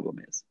what the problem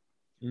is.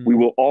 We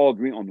will all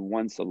agree on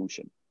one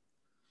solution.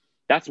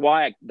 That's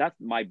my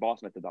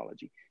BOSS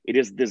methodology. It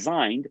is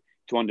designed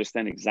to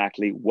understand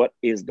exactly what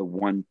is the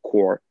one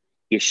core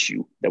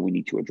issue that we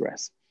need to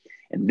address.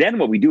 And then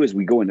what we do is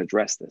we go and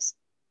address this.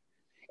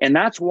 And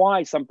that's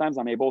why sometimes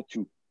I'm able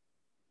to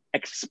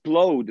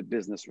explode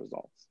business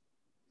results.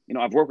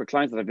 I've worked with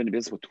clients that have been in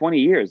business for 20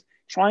 years,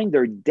 trying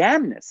their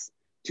damnness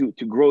to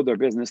grow their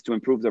business, to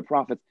improve their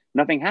profits.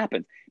 Nothing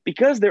happens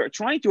because they're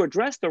trying to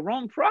address the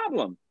wrong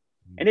problem.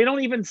 And they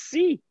don't even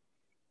see.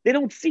 They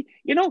don't see.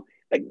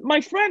 Like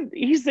my friend,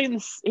 he's in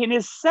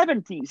his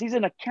 70s. He's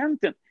an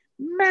accountant,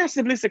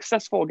 massively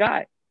successful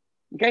guy.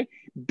 Okay,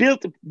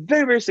 built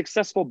very, very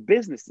successful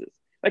businesses,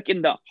 like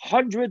in the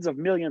hundreds of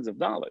millions of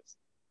dollars.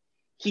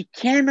 He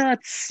cannot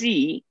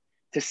see,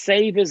 to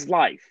save his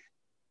life,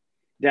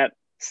 that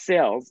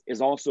sales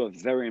is also a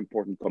very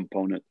important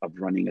component of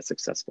running a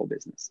successful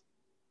business.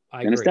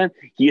 I You understand?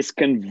 He is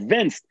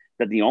convinced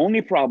that the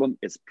only problem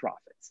is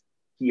profits.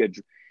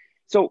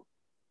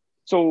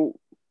 So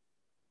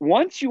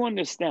once you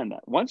understand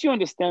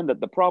that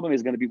the problem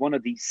is going to be one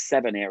of these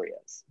 7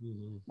 areas,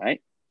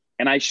 right?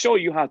 And I show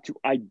you how to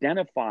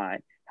identify,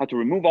 how to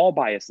remove all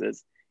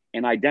biases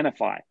and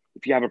identify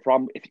if you have a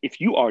problem, if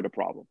you are the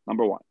problem,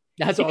 number one.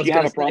 That's what if you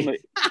have a problem.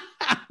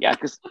 Yeah,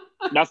 because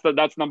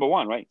that's number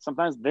one, right?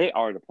 Sometimes they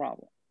are the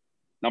problem.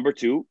 Number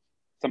 2,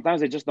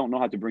 sometimes they just don't know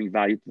how to bring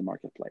value to the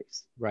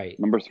marketplace. Right.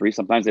 Number 3,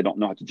 sometimes they don't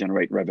know how to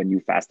generate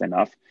revenue fast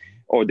enough,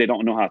 or they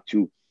don't know how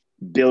to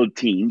build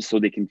teams so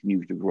they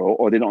continue to grow,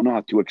 or they don't know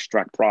how to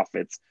extract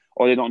profits,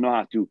 or they don't know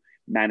how to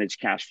manage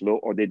cash flow,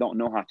 or they don't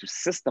know how to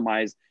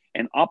systemize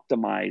and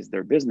optimize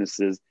their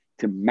businesses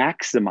to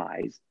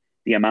maximize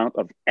the amount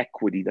of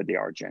equity that they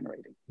are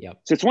generating. Yep.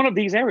 So it's one of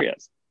these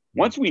areas.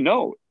 Once we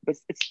know,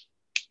 it's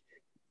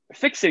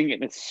fixing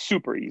it, it's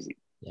super easy.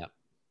 Yeah.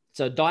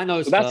 So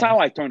dinos So that's first, how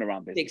I turn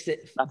around business. fix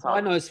it. That's how.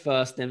 Dinos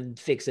first, then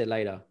fix it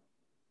later.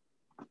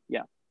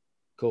 Yeah.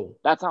 Cool.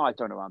 That's how I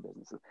turn around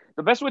businesses.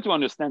 The best way to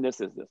understand this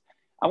is this.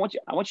 I want you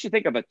to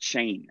think of a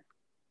chain,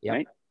 Yep.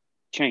 right?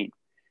 Chain.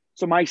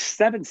 So my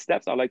 7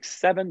 steps are like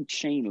 7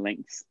 chain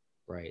links,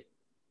 Right.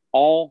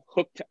 all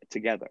hooked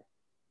together,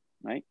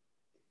 right?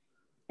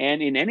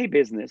 And in any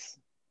business,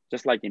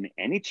 just like in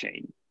any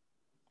chain,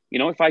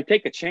 if I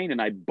take a chain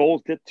and I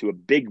bolt it to a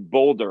big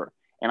boulder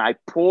and I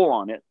pull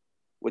on it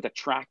with a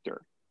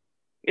tractor,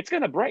 it's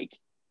going to break.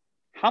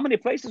 How many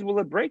places will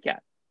it break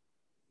at?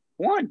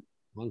 One.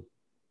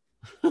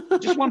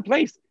 Just one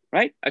place,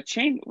 right? A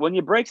chain, when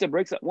it breaks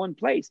at one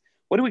place.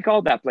 What do we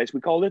call that place?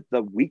 We call it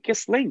the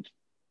weakest link.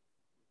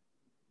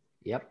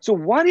 Yep. So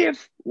what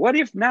if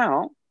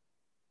now,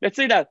 let's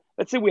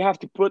say we have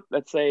to put,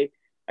 let's say,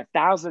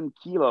 1,000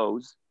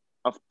 kilos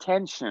of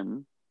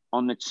tension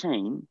on the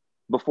chain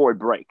before it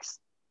breaks,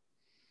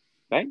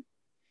 right?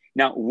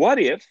 Now, what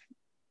if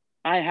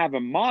I have a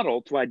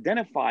model to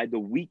identify the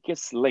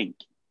weakest link,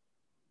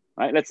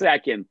 right? Let's say I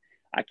can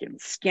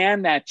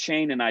scan that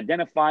chain and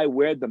identify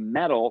where the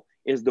metal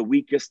is the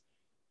weakest,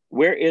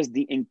 where is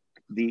the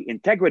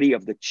integrity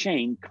of the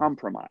chain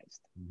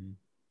compromised. Mm-hmm.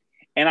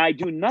 And I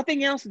do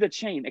nothing else to the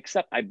chain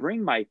except I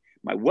bring my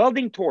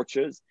welding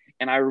torches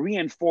and I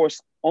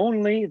reinforce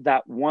only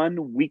that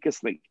one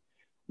weakest link.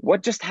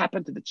 What just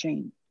happened to the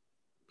chain?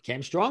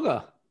 Became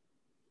stronger.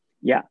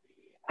 Yeah.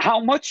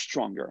 How much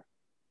stronger?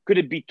 Could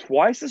it be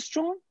twice as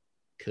strong?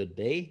 Could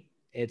be.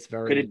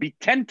 Could it be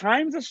 10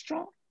 times as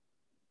strong?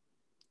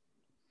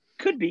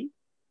 Could be,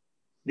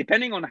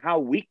 depending on how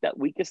weak that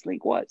weakest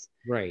link was.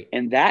 Right.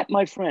 And that,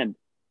 my friend,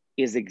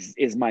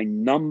 is my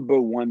number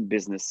one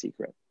business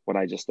secret. What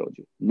I just told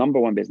you, number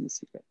one business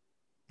secret.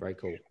 Very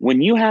cool.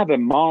 When you have a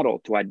model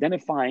to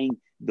identifying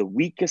the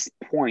weakest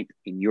point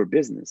in your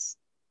business,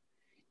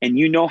 and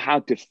you know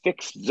how to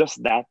fix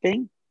just that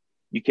thing,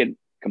 you can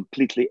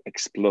completely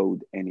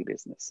explode any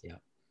business. Yeah.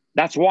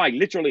 That's why,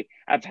 literally,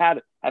 I've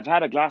had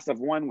a glass of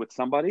wine with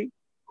somebody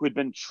who had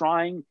been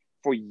trying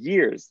for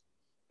years,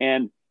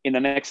 and in the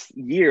next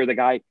year, the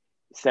guy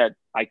said,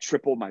 "I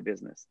tripled my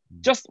business."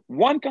 Just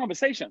one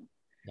conversation.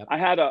 Yep.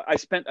 I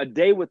spent a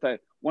day with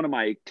one of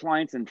my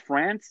clients in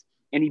France,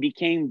 and he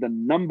became the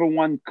number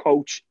one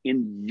coach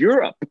in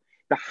Europe,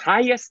 the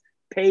highest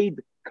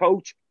paid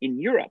coach in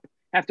Europe,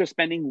 after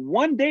spending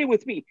one day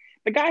with me.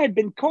 The guy had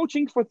been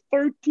coaching for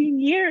 13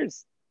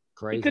 years.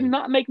 Crazy. He could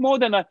not make more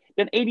than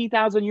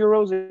 80,000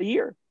 euros a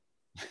year.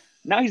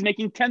 Now he's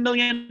making $10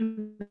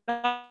 million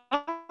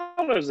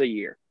a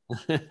year.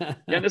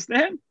 You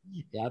understand?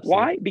 Yeah, absolutely.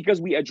 Why? Because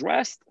we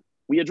addressed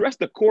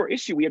the core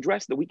issue. We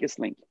addressed the weakest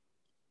link.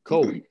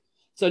 Cool.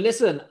 So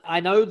listen, I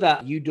know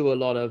that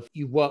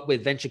you work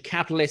with venture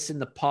capitalists in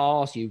the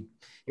past.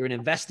 You're an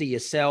investor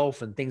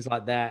yourself and things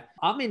like that.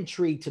 I'm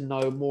intrigued to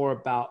know more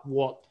about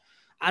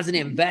as an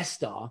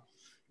investor,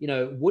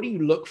 what do you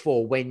look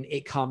for when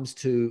it comes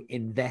to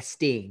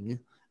investing?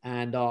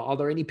 And are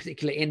there any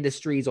particular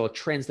industries or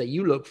trends that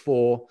you look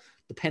for,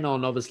 depending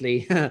on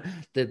obviously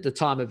the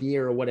time of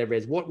year or whatever it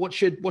is? What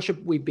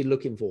should we be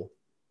looking for?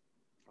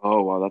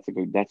 Oh, wow,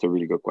 that's a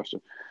really good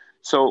question.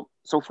 So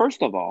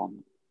first of all,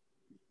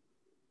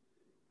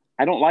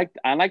 I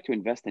like to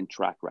invest in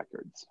track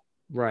records.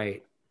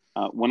 Right.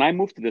 When I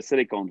moved to the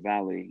Silicon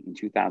Valley in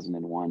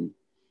 2001,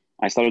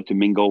 I started to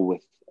mingle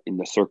in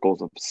the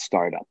circles of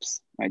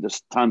startups, right?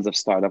 There's tons of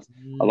startups,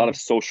 a lot of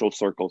social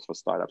circles for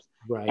startups.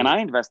 Right. And I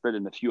invested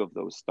in a few of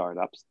those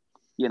startups.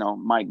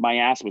 My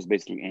ass was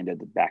basically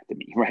handed back to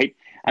me, right?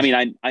 I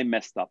mean, I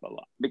messed up a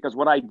lot because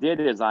what I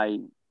did is I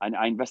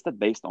invested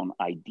based on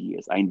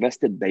ideas. I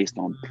invested based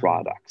on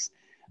products.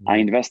 I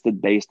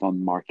invested based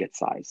on market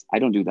size. I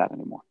don't do that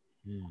anymore.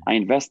 I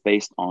invest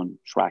based on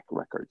track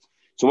records.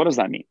 So what does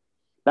that mean?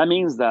 That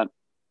means that,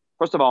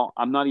 first of all,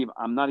 I'm not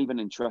even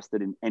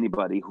interested in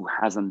anybody who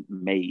hasn't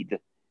made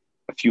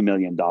a few $1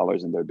 million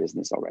in their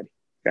business already.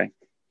 Okay,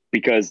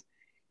 because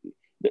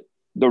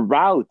the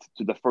route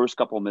to the first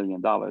couple $1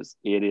 million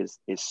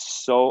is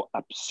so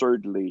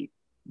absurdly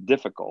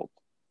difficult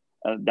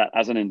that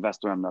as an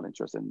investor, I'm not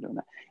interested in doing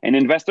that. And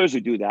investors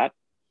who do that,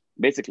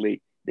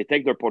 basically, they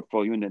take their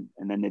portfolio and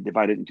then they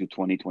divide it into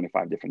 20,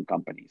 25 different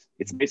companies.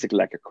 It's basically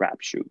like a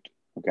crapshoot.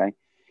 Okay,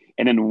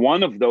 and then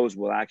one of those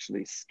will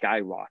actually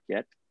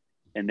skyrocket.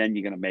 And then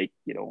you're going to make,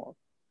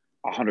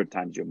 100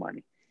 times your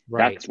money.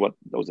 Right. That's what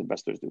those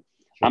investors do.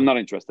 Sure. I'm not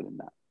interested in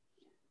that.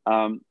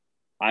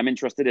 I'm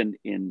interested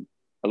in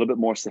a little bit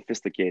more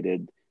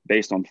sophisticated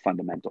based on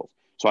fundamentals.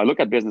 So I look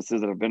at businesses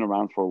that have been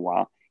around for a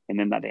while and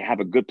then that they have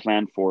a good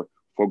plan for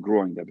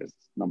growing their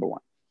business, number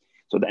one.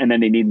 And then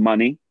they need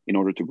money in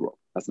order to grow.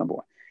 That's number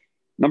one.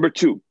 Number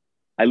two,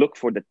 I look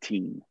for the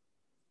team.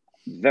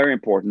 Very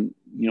important.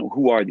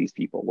 Who are these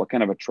people? What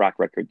kind of a track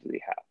record do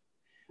they have?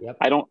 Yep.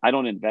 I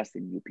don't invest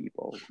in new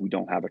people who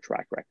don't have a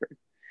track record.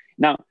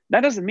 Now,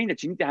 that doesn't mean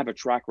that you need to have a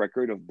track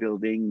record of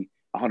building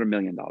 $100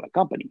 million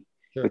company,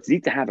 sure. But you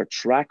need to have a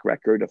track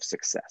record of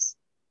success.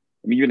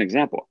 Let me give you an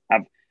example.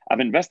 I've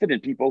invested in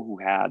people who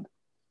had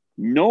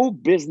no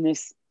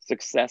business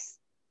success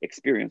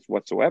experience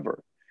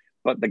whatsoever.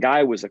 But the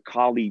guy was a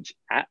college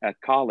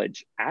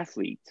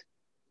athlete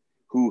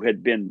who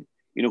had been,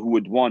 who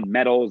had won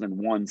medals and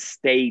won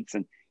states,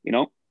 and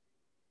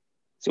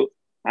so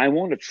I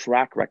want a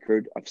track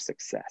record of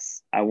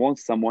success. I want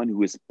someone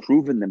who has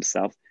proven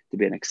themselves to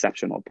be an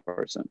exceptional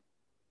person.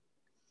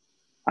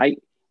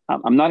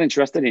 I'm not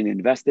interested in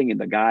investing in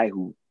the guy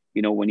who,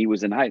 when he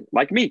was in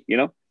like me,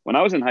 when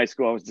I was in high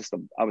school,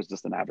 I was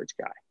just an average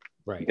guy.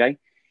 Right. Okay.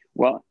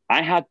 Well,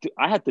 I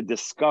had to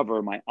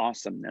discover my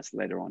awesomeness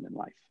later on in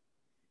life.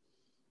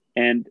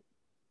 And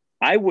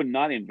I would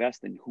not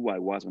invest in who I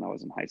was when I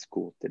was in high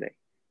school today.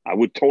 I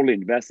would totally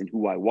invest in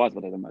who I was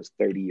when I was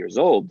 30 years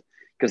old,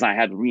 because I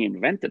had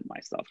reinvented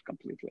myself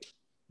completely.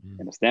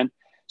 Understand?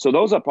 So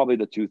those are probably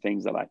the two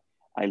things that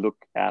I look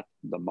at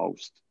the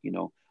most.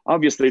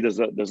 Obviously there's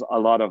a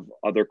lot of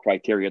other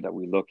criteria that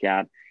we look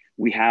at.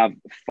 We have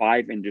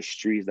 5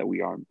 industries that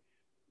we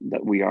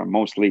are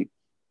mostly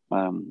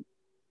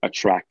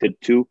attracted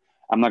to.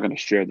 I'm not going to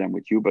share them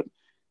with you, but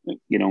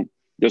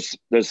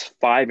there's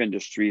 5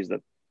 industries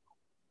that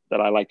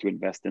I like to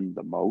invest in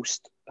the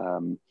most.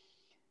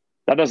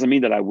 That doesn't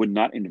mean that I would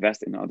not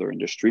invest in other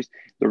industries.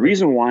 The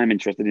reason why I'm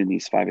interested in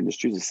these 5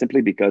 industries is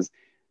simply because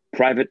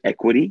private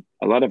equity,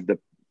 a lot of the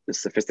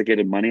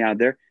sophisticated money out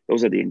there,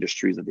 those are the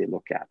industries that they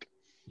look at.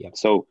 Yep.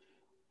 So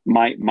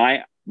my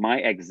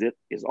exit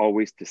is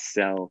always to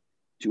sell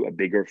to a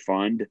bigger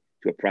fund,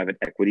 to a private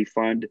equity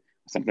fund,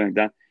 something like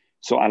that.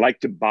 So I like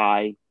to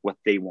buy what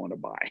they want to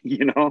buy,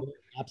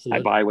 Absolutely.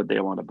 I buy what they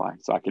want to buy,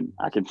 so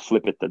I can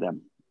flip it to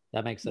them.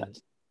 That makes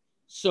sense.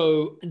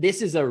 So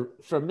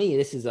for me,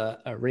 this is a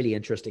really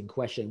interesting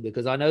question,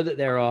 because I know that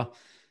there are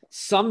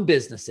some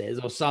businesses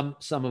or some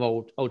of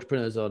our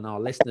entrepreneurs and our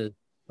listeners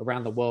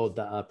around the world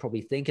that are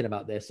probably thinking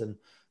about this, and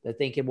they're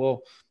thinking,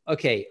 well,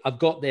 okay, I've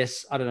got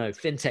this, I don't know,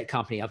 fintech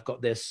company, I've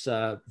got this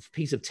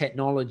piece of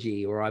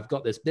technology, or I've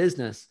got this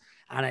business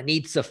and it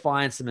needs to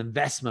find some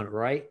investment,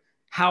 right?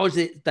 How is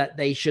it that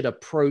they should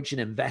approach an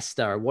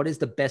investor? What is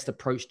the best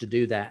approach to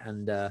do that?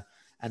 And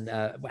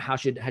how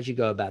should you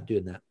go about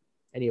doing that?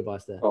 Any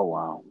advice there?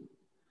 Oh,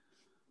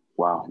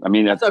 wow. I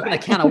mean, that's open a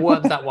can of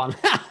worms, that one.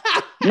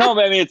 No,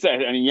 but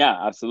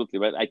yeah, absolutely.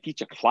 But I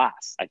teach a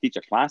class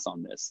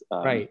on this.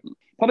 Right.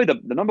 Probably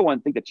the number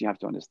one thing that you have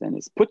to understand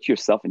is put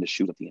yourself in the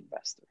shoes of the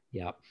investor.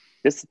 Yeah.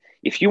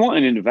 If you want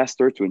an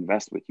investor to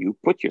invest with you,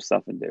 put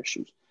yourself in their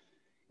shoes.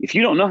 If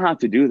you don't know how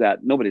to do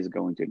that, nobody's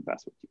going to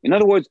invest with you. In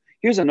other words,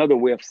 here's another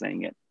way of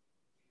saying it.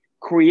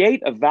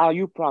 Create a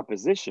value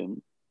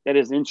proposition that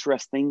is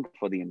interesting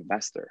for the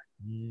investor,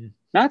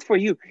 not for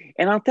you.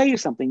 And I'll tell you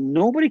something,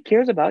 nobody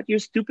cares about your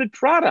stupid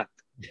product.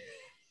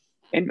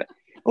 And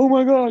oh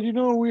my God,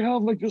 we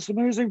have like this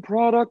amazing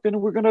product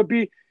and we're going to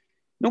be,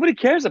 nobody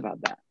cares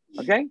about that.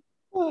 Okay.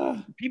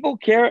 People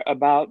care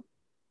about,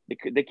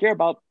 they care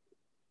about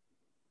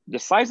the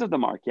size of the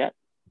market,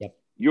 yep,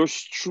 your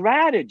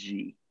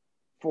strategy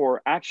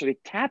for actually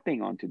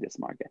tapping onto this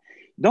market.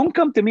 Don't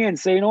come to me and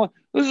say,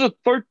 this is a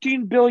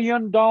 $13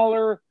 billion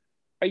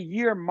a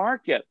year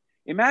market.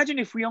 Imagine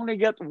if we only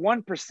get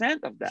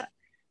 1% of that.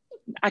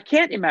 I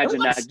can't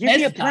imagine that. Give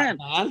me a plan.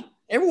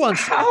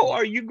 How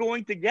are you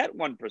going to get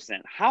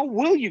 1%? How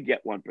will you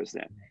get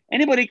 1%?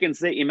 Anybody can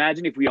say,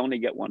 imagine if we only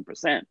get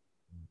 1%.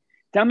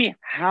 Tell me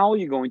how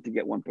you're going to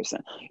get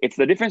 1%. It's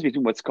the difference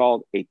between what's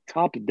called a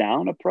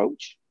top-down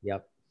approach,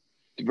 yep,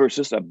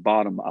 versus a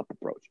bottom-up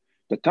approach.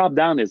 The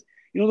top-down is,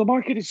 the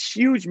market is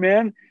huge,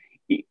 man.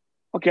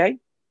 Okay,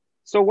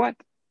 so what?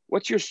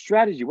 What's your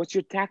strategy? What's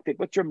your tactic?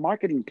 What's your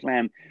marketing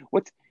plan?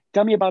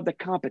 Tell me about the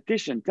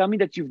competition. Tell me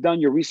that you've done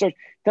your research.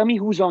 Tell me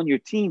who's on your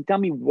team. Tell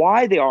me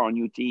why they are on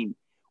your team.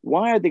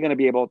 Why are they going to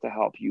be able to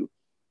help you,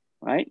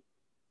 right?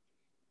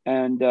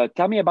 And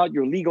tell me about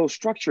your legal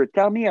structure.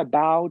 Tell me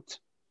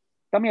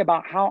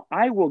about how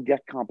I will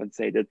get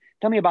compensated.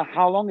 Tell me about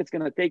how long it's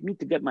going to take me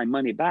to get my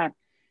money back.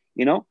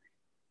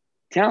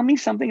 Tell me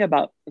something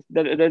about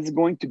that's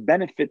going to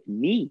benefit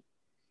me,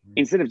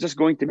 instead of just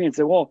going to me and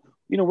say, well,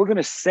 we're going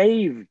to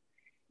save,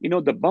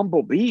 the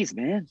bumblebees,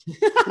 man.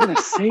 We're going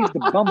to save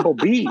the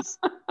bumblebees.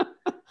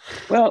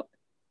 Well,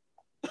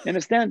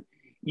 understand,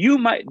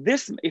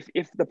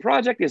 if the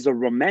project is a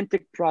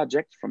romantic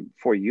project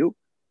for you,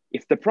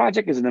 if the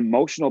project is an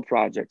emotional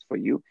project for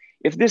you,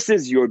 if this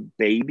is your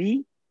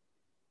baby,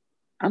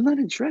 I'm not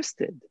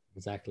interested.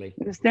 Exactly.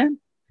 Understand?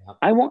 Yep.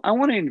 I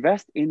want to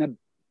invest in a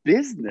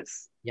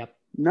business. Yep.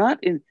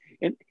 Not in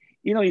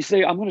you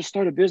say, I'm going to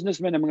start a business,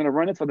 man. I'm going to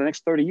run it for the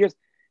next 30 years.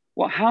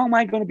 Well, how am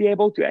I going to be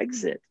able to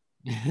exit?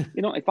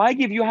 If I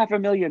give you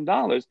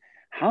 $500,000,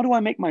 how do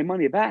I make my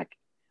money back?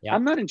 Yep.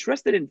 I'm not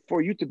interested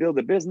for you to build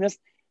a business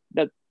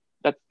that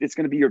it's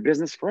going to be your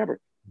business forever.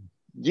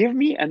 Give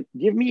me an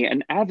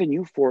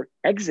avenue for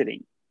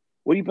exiting.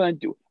 What do you plan to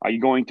do? Are you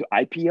going to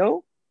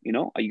IPO?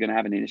 Are you going to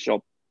have an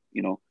initial,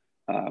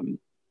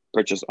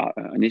 purchase,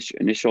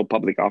 initial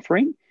public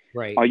offering?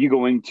 Right. Are you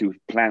going to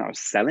plan on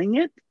selling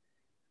it?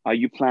 Are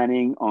you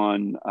planning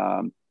on,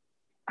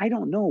 I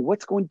don't know,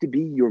 what's going to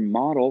be your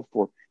model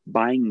for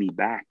buying me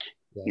back?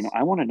 Yes.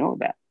 I want to know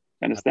that.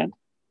 Understand?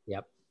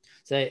 Yep.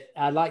 So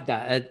I like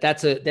that.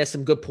 There's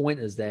some good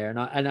pointers there,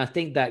 and I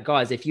think that,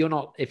 guys, if you're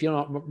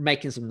not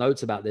making some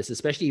notes about this,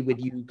 especially with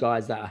you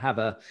guys that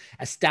have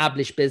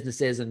established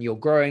businesses and you're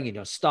growing and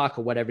you're stuck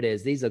or whatever it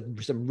is, these are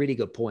some really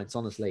good points,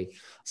 honestly.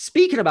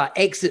 Speaking about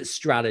exit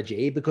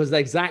strategy, because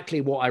exactly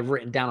what I've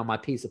written down on my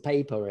piece of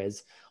paper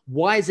is,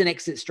 why is an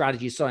exit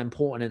strategy so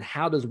important, and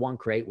how does one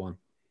create one?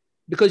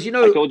 Because, I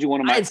told you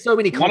I had so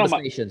many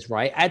conversations,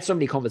 right? I had so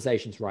many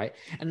conversations, right?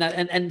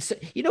 And so,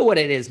 you know what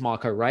it is,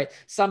 Marco, right?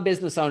 Some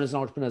business owners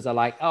and entrepreneurs are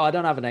like, oh, I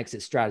don't have an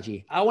exit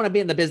strategy. I want to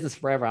be in the business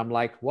forever. I'm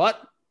like, what?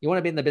 You want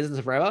to be in the business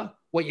forever?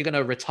 What, you're going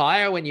to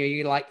retire when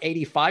you're like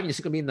 85 and you're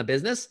still going to be in the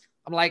business?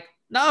 I'm like,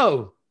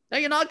 no,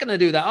 you're not going to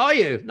do that, are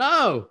you?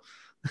 No.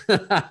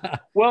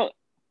 Well,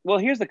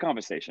 here's the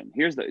conversation.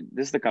 This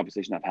is the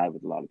conversation I've had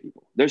with a lot of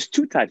people. There's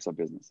two types of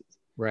businesses.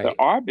 Right. There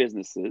are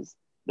businesses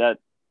that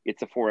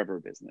it's a forever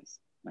business,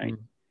 right?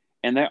 Mm-hmm.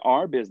 And there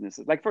are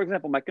businesses, like, for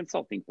example, my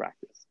consulting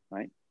practice,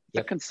 right? It's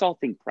a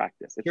consulting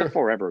practice. It's a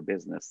forever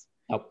business.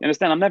 You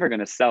understand? I'm never going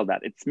to sell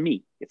that. It's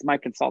me. It's my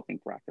consulting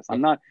practice. I'm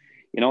not,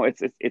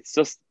 it's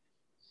just,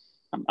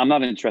 I'm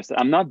not interested.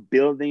 I'm not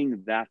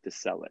building that to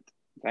sell it,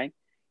 okay?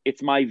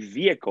 It's my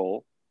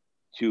vehicle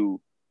to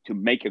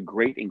make a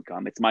great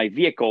income. It's my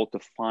vehicle to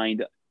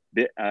find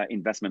the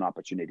investment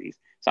opportunities.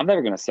 So I'm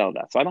never going to sell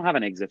that. So I don't have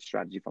an exit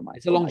strategy for my.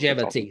 It's a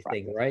longevity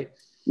thing, right?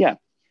 Yeah.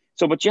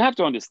 So, but you have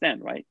to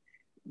understand, right?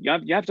 You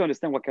have to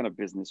understand what kind of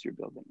business you're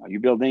building. Are you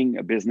building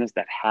a business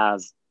that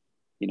has,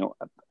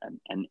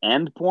 an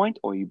end point,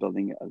 or are you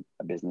building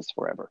a business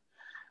forever?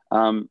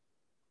 One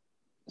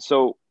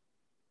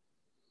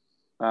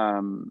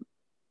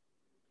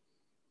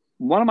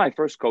of my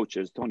first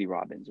coaches, Tony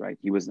Robbins, right?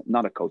 He was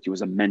not a coach; he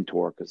was a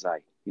mentor, because I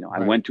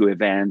went to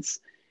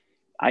events.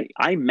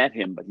 I met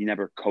him, but he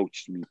never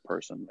coached me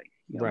personally.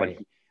 But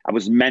I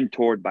was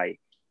mentored by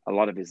a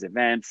lot of his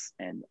events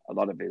and a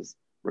lot of his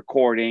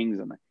recordings,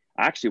 and I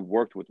actually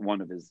worked with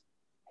one of his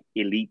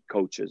elite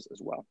coaches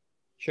as well.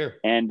 Sure.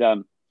 And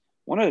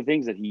one of the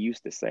things that he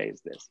used to say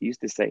is this. He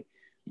used to say,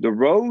 the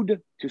road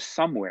to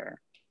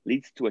somewhere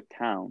leads to a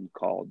town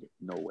called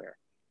nowhere.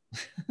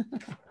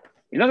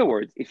 In other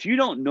words, if you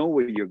don't know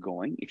where you're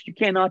going, if you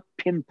cannot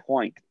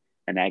pinpoint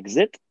an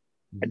exit,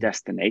 a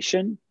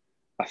destination,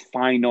 a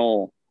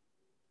final,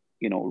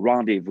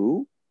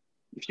 rendezvous,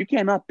 if you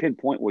cannot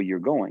pinpoint where you're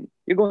going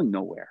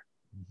nowhere,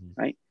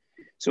 right?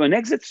 So an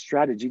exit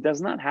strategy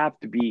does not have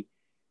to be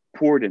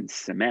poured in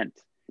cement,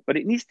 but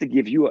it needs to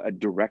give you a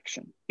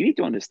direction. You need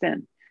to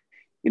understand,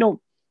 the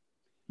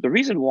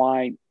reason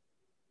why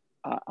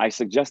I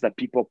suggest that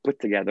people put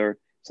together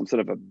some sort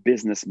of a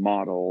business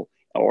model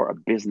or a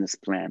business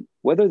plan,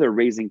 whether they're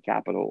raising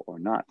capital or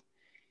not,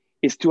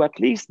 is to at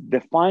least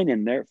define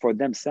in there for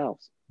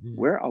themselves,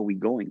 where are we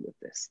going with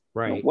this?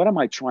 Right. What am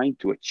I trying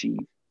to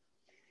achieve?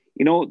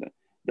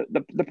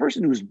 The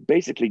person who's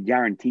basically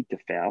guaranteed to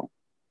fail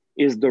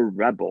is the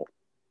rebel,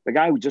 the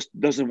guy who just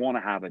doesn't want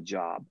to have a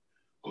job.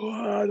 Oh,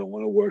 I don't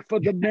want to work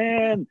for the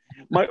man.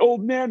 My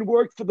old man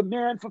worked for the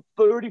man for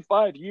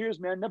 35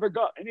 years, man, never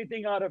got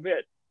anything out of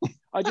it.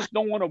 I just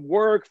don't want to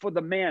work for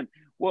the man.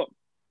 Well,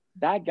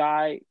 that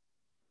guy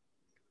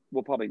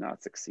will probably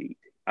not succeed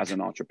as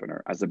an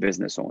entrepreneur, as a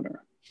business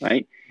owner,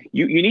 right?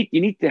 You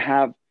need to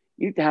have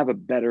a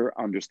better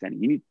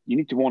understanding. You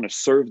need to want to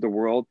serve the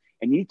world,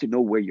 and you need to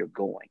know where you're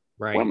going.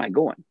 Right. Where am I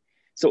going?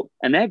 So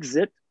an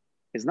exit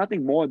is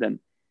nothing more than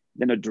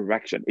a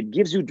direction. It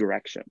gives you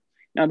direction.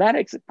 Now that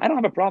exit, I don't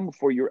have a problem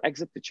for your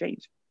exit to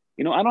change.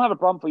 I don't have a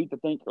problem for you to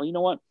think, oh, you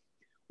know what?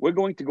 We're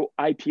going to go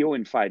IPO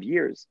in 5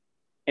 years.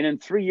 And then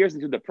 3 years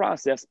into the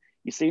process,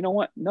 you say, you know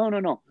what?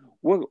 No.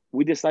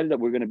 We decided that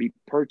we're going to be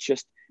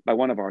purchased by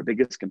one of our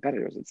biggest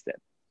competitors instead.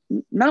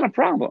 Not a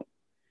problem.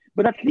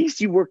 But at least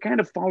you were kind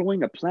of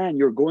following a plan.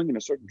 You're going in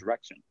a certain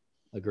direction.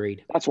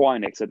 Agreed. That's why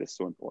an exit is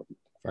so important.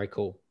 Very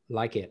cool.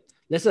 Like it.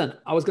 Listen,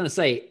 I was going to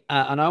say,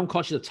 I know I'm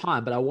conscious of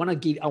time, but I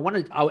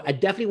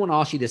definitely want to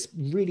ask you this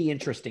really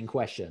interesting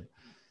question,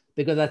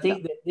 because I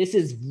think that this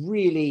is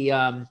really,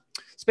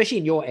 especially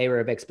in your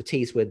area of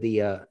expertise with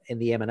in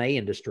the M&A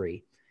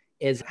industry,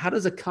 is how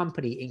does a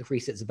company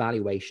increase its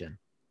valuation?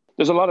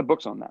 There's a lot of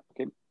books on that.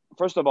 Okay.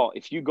 First of all,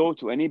 if you go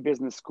to any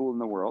business school in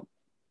the world,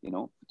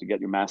 to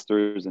get your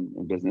master's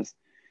in business,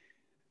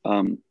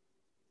 I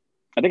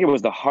think it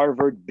was the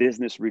Harvard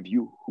Business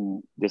Review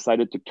who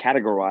decided to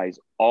categorize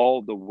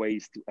all the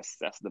ways to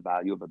assess the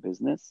value of a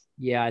business.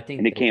 Yeah, I think.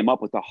 And it came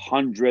up with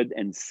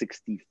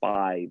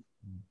 165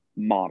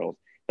 models.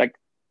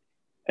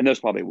 And there's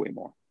probably way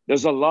more.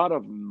 There's a lot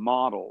of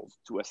models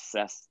to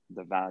assess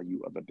the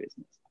value of a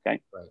business.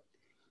 Okay. Right.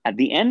 At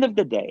the end of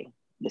the day,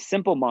 the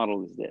simple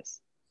model is this.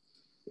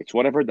 It's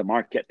whatever the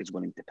market is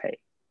willing to pay.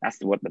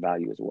 That's what the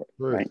value is worth.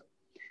 Right.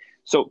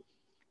 So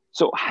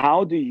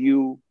how do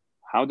you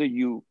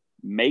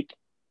make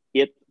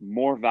it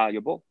more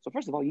valuable? So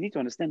first of all, you need to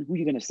understand who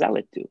you're going to sell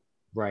it to.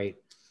 Right.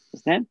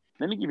 Understand?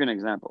 Let me give you an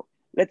example.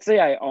 Let's say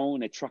I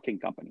own a trucking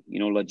company,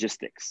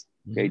 logistics,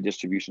 okay,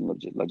 distribution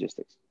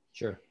logistics.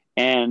 Sure.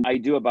 And I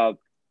do about,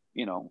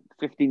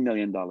 $15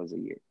 million a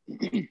year.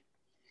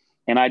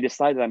 and I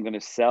decided I'm going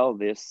to sell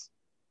this.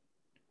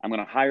 I'm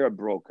going to hire a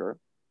broker,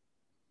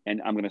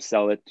 and I'm going to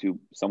sell it to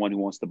someone who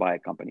wants to buy a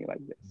company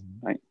like this,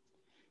 right?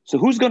 So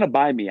who's going to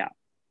buy me out?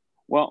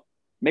 Well,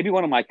 maybe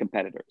one of my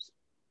competitors,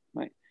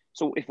 right?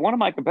 So if one of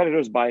my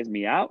competitors buys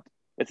me out,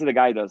 let's say the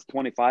guy does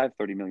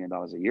 $25-30 million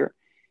a year,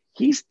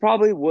 he's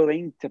probably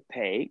willing to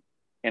pay,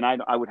 and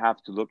I would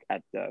have to look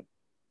at the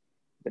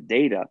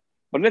data,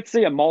 but let's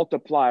say a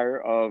multiplier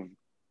of,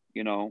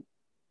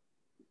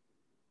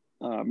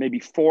 maybe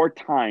 4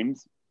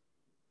 times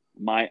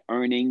my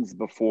earnings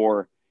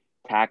before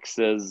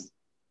taxes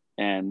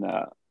and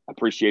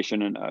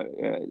appreciation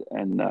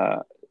and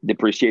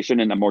depreciation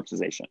and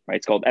amortization, right?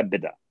 It's called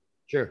EBITDA.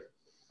 Sure.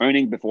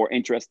 Earning before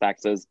interest,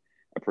 taxes,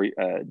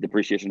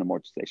 depreciation,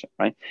 amortization,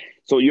 right?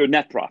 So your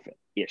net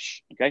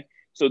profit-ish, okay?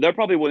 So they're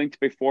probably willing to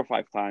pay 4 or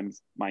 5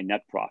 times my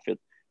net profit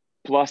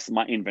plus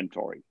my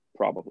inventory,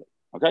 probably,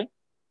 okay?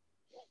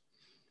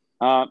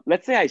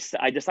 Let's say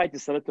I decide to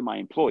sell it to my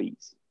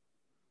employees,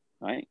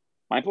 right?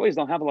 My employees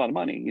don't have a lot of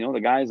money. The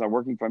guys are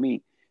working for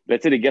me.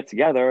 Let's say they get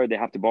together, they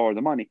have to borrow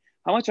the money.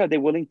 How much are they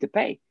willing to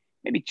pay?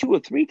 Maybe 2 or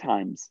 3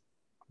 times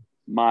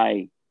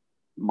my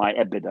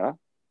EBITDA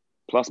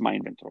plus my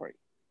inventory.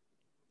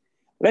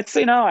 Let's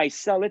say now I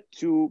sell it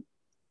to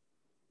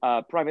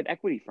a private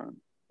equity firm.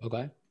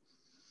 Okay.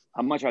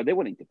 How much are they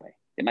willing to pay?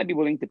 They might be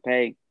willing to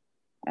pay,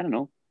 I don't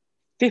know,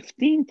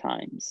 15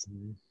 times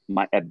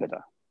my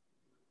EBITDA.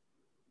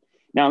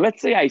 Now,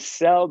 let's say I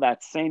sell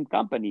that same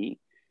company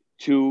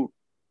to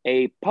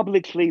a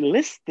publicly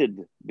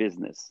listed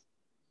business.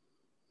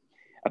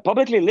 A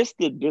publicly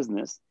listed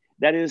business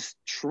that is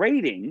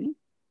trading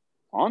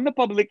on the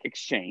public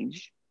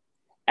exchange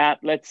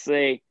at, let's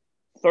say,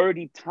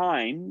 30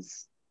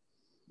 times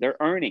their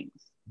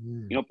earnings.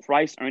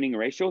 Price earning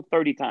ratio,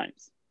 30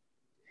 times.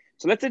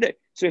 So let's say that,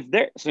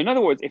 so in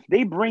other words, if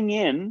they bring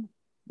in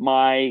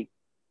my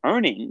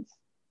earnings,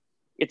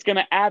 it's going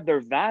to add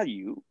their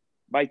value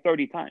by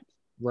 30 times.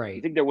 Right.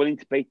 You think they're willing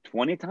to pay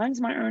 20 times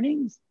my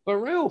earnings? For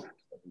real.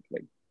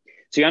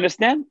 So you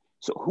understand?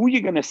 So who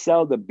you're going to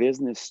sell the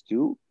business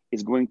to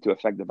is going to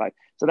affect the value.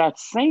 So that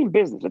same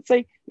business, let's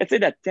say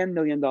that $10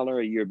 million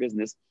a year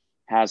business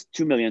has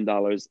 $2 million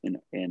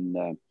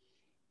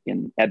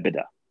in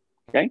EBITDA.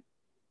 Okay.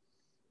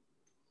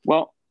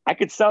 Well, I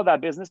could sell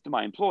that business to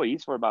my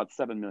employees for about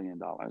 $7 million.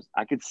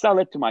 I could sell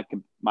it to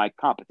my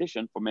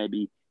competition for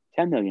maybe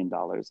 $10 million.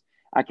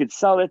 I could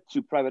sell it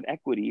to private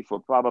equity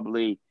for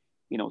probably,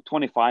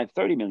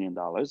 $25-30 million,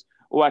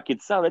 or I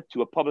could sell it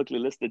to a publicly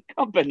listed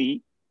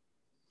company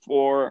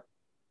for,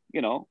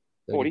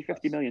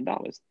 $40-50 million.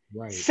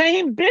 Right.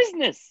 Same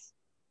business.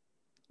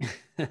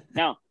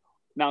 Now,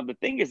 the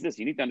thing is this: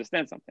 you need to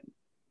understand something.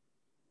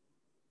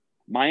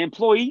 My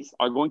employees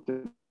are going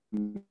to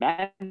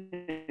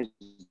manage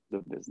the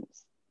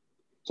business,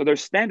 so their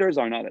standards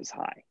are not as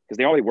high because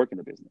they already work in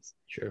the business.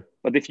 Sure.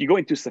 But if you go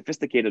into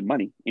sophisticated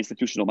money,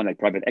 institutional money like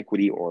private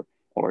equity or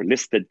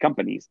listed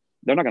companies,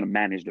 they're not going to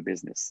manage the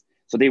business.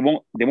 So they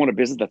want a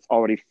business that's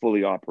already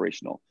fully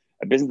operational,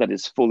 a business that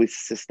is fully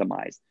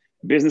systemized,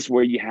 a business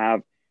where you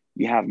have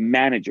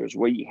managers,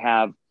 where you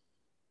have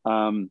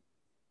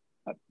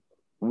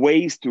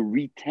ways to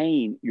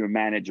retain your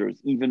managers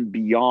even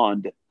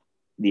beyond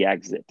the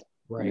exit.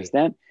 Right.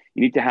 Understand?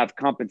 You need to have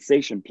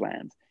compensation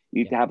plans.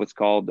 You need to have what's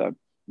called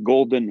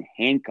golden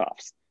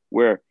handcuffs,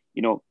 where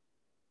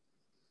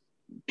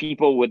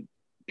people would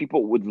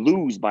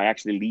lose by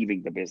actually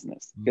leaving the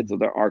business. Okay? So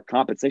there are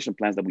compensation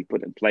plans that we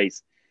put in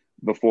place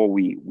before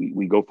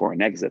we go for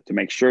an exit to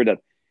make sure that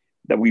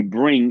we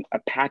bring a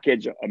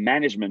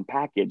management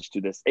package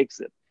to this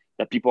exit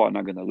that people are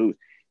not going to lose.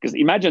 Because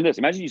imagine this: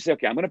 imagine you say,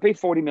 okay, I'm going to pay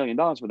 $40 million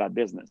for that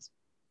business,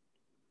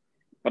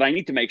 but I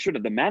need to make sure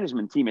that the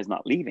management team is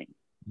not leaving.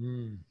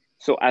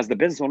 So as the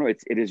business owner,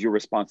 it is your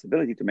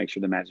responsibility to make sure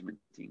the management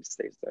team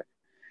stays there.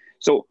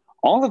 So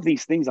all of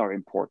these things are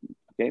important.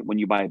 Okay, when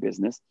you buy a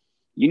business,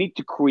 you need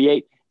to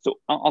create. So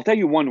I'll tell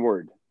you one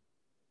word,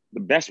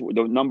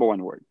 the number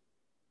one word: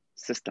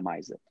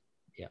 systemize it.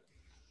 Yeah.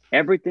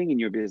 Everything in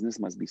your business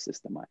must be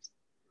systemized.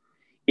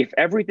 If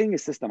everything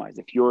is systemized,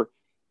 if your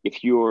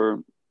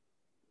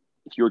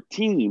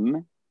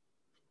team,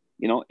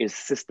 is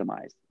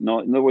systemized. In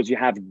other words, you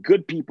have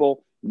good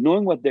people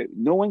knowing what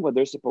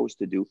they're supposed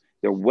to do.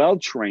 They're well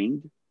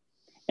trained,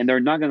 and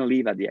they're not going to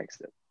leave at the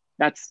exit.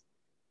 That's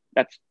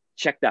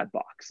check that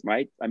box,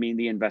 right? I mean,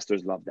 the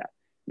investors love that.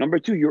 Number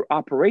 2, your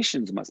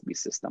operations must be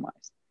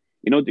systemized.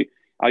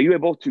 Are you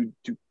able to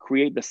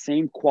create the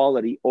same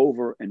quality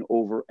over and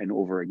over and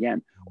over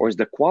again, or is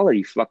the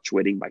quality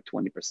fluctuating by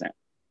 20%?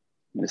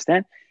 You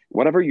understand?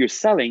 Whatever you're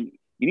selling,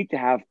 you need to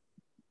have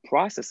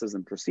processes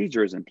and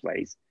procedures in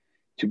place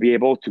to be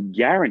able to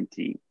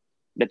guarantee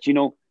that,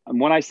 and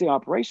when I say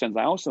operations,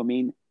 I also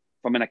mean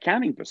from an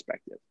accounting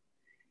perspective.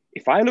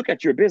 If I look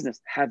at your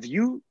business, have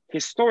you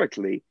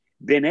historically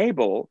been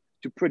able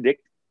to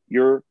predict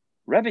your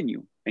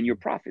revenue and your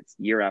profits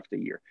year after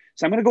year?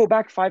 So I'm going to go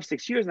back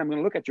 5-6 years and I'm going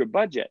to look at your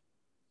budget.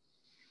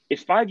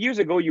 If 5 years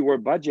ago you were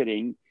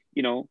budgeting,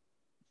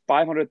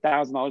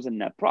 $500,000 in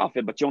net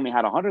profit, but you only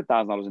had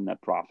 $100,000 in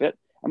net profit,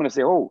 I'm going to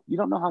say, oh, you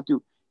don't know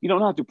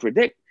how to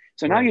predict.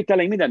 So now you're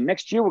telling me that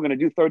next year we're going to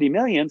do 30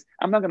 millions.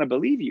 I'm not going to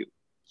believe you.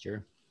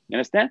 Sure. You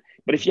understand?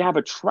 But if you have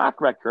a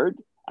track record,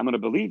 I'm going to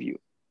believe you.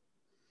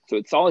 So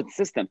it's all in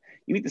system.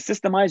 You need to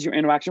systemize your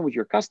interaction with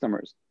your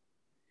customers,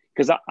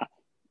 because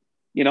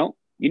you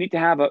need to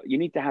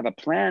have a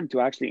plan to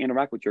actually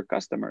interact with your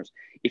customers.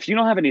 If you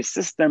don't have any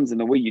systems in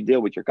the way you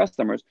deal with your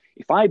customers,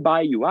 if I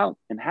buy you out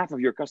and half of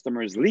your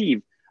customers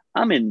leave,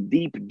 I'm in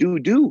deep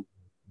doo-doo.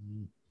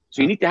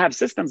 So you need to have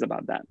systems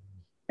about that.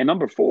 And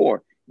number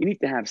 4, you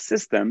need to have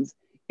systems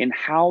in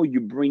how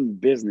you bring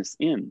business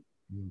in.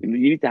 You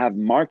need to have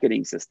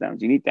marketing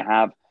systems. You need to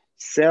have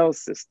sales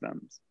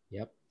systems.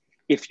 Yep.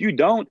 If you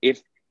don't,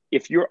 if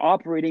you're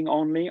operating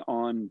only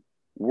on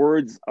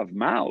words of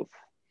mouth,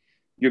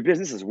 your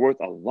business is worth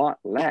a lot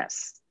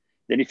less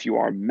than if you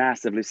are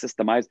massively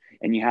systemized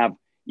and you have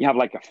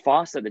like a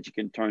faucet that you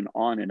can turn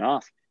on and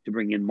off to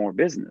bring in more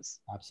business.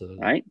 Absolutely.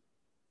 Right.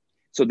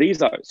 So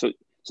these are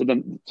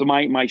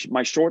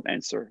my short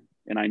answer,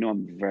 and I know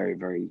I'm very,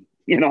 very,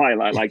 I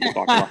like to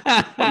talk a lot,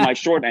 but my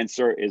short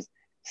answer is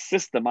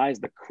systemize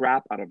the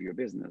crap out of your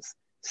business.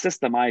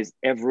 Systemize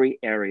every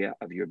area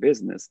of your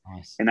business.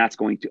 Nice. And that's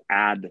going to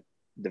add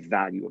the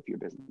value of your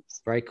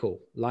business. Very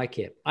cool. Like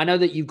it. I know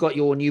that you've got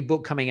your new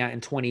book coming out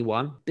in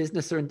 21,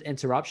 Business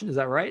Interruption. Is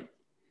that right?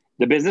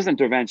 The Business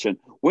Intervention.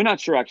 We're not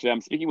sure, actually.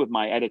 I'm speaking with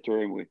my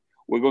editor, and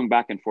we're going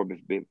back and forth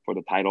for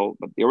the title,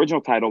 but the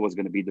original title was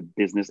going to be The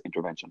Business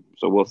Intervention.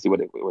 So we'll see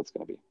what it's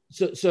going to be.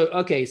 So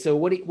okay. So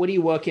what are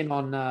you working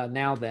on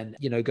now then,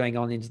 going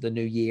on into the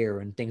new year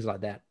and things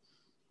like that?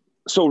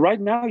 So right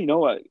now,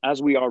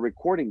 as we are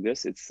recording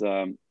this, it's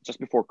just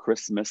before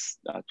Christmas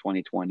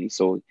 2020.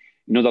 So,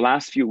 the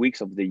last few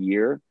weeks of the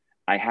year,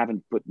 I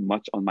haven't put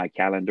much on my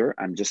calendar.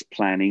 I'm just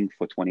planning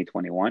for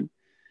 2021.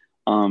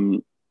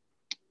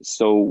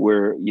 So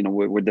we're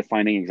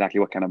defining exactly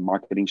what kind of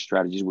marketing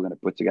strategies we're going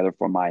to put together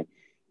for my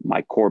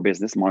core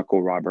business, Marco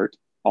Robert.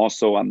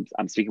 Also, I'm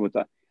speaking with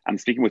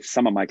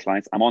some of my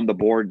clients. I'm on the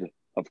board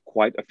of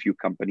quite a few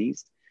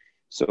companies.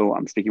 So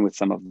I'm speaking with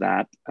some of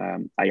that.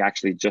 I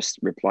actually just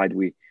replied.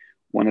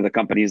 One of the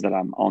companies that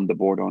I'm on the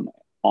board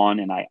on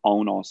and I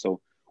own also,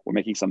 we're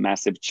making some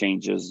massive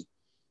changes.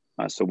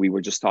 So we were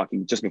just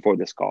talking just before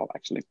this call,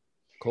 actually.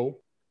 Cool.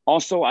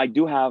 Also, I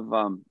do have,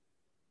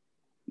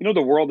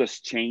 the world has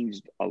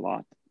changed a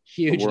lot.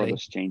 Hugely. The world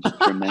has changed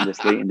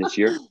tremendously in this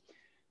year.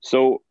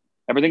 So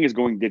everything is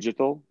going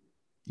digital.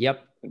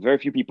 Yep. Very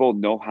few people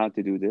know how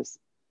to do this.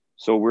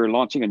 So we're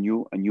launching a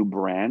new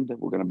brand.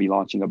 We're going to be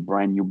launching a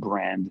brand new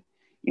brand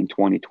in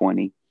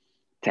 2020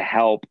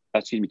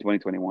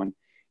 2021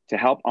 to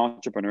help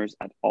entrepreneurs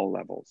at all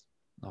levels.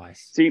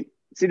 Nice. See,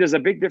 there's a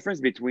big difference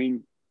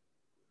between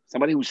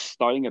somebody who's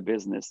starting a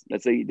business.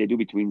 Let's say they do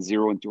between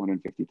 $0 and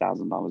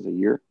 $250,000 a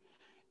year,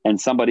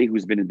 and somebody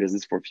who's been in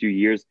business for a few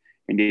years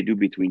and they do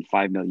between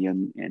 $5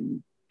 million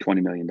and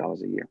 $20 million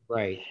a year.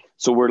 Right.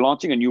 So we're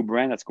launching a new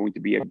brand that's going to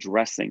be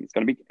addressing. It's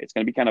going to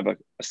be kind of a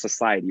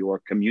society or a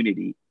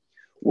community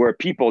where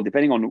people,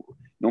 depending on,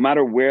 no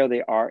matter where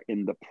they are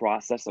in the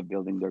process of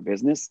building their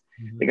business,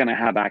 they're going to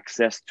have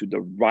access to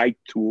the right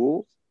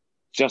tools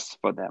just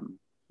for them.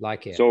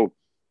 Like it. So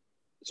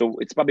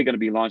it's probably going to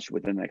be launched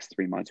within the next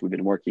 3 months. We've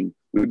been working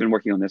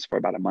on this for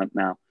about a month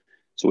now.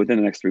 So within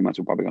the next 3 months,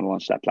 we're probably going to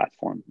launch that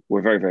platform.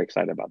 We're very, very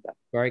excited about that.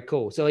 Very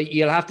cool. So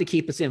you'll have to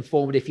keep us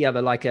informed if you have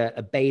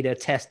a beta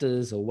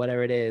testers or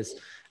whatever it is.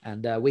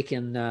 And we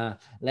can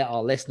let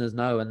our listeners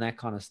know and that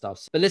kind of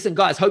stuff. But listen,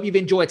 guys, hope you've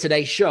enjoyed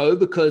today's show,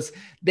 because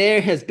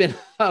there has been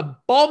a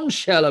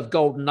bombshell of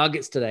golden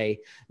nuggets today.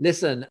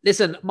 Listen,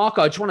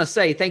 Marco, I just want to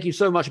say thank you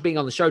so much for being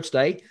on the show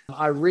today.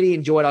 I really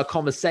enjoyed our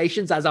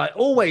conversations, as I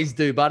always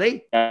do,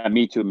 buddy.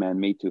 Me too, man.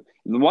 Me too.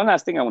 One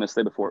last thing I want to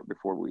say before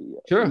we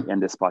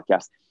end this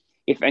podcast.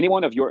 If any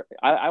one of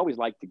I always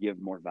like to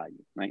give more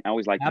value, right? I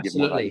always like to give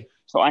more value.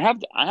 So I have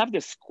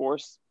this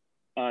course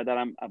that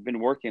I've been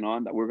working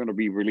on that we're going to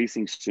be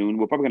releasing soon.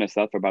 We're probably going to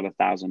sell it for about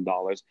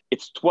 $1,000.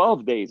 It's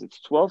 12 days.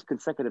 It's 12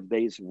 consecutive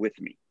days with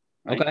me.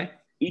 Right? Okay.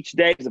 Each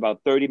day is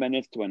about 30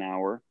 minutes to an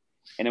hour.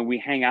 And then we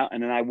hang out,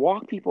 and then I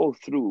walk people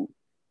through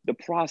the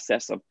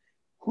process of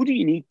who do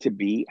you need to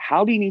be?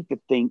 How do you need to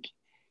think?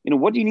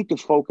 What do you need to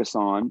focus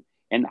on?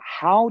 And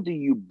how do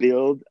you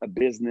build a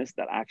business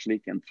that actually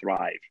can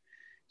thrive?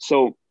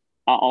 So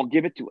I'll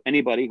give it to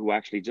anybody who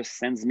actually just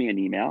sends me an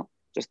email.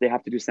 They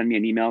have to send me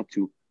an email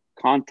to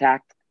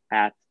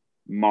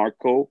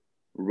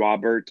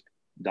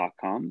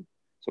contact@marcorobert.com.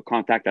 So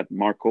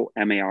contact@Marco,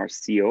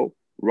 MARCO,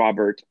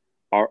 Robert,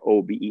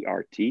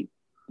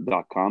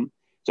 ROBERT.com.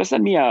 Just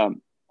send me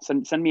an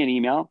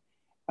email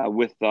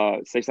with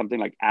say something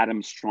like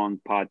Adam Strong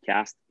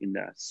Podcast in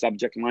the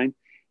subject line,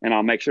 and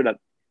I'll make sure that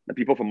the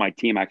people from my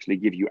team actually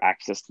give you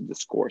access to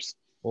this course.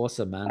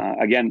 Awesome, man.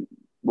 Again,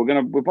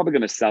 we're probably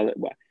gonna sell it.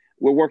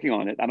 We're working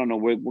on it. I don't know.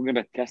 We're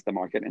gonna test the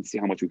market and see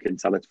how much we can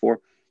sell it for.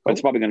 But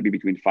it's probably going to be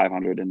between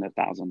 $500 and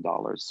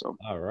 $1,000. So,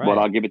 all right. But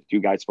I'll give it to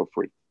you guys for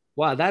free.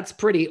 Wow, that's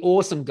pretty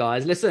awesome,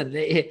 guys. Listen,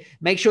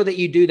 make sure that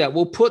you do that.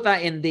 We'll put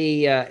that in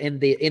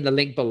the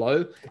link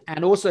below.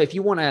 And also, if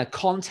you want to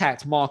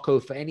contact Marco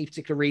for any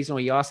particular reason, or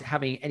you're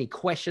having any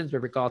questions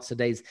with regards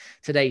to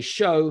today's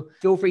show,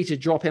 feel free to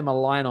drop him a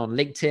line on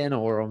LinkedIn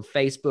or on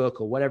Facebook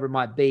or whatever it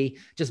might be.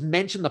 Just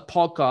mention the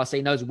podcast so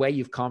he knows where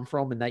you've come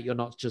from and that you're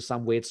not just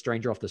some weird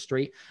stranger off the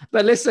street.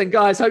 But listen,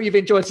 guys, hope you've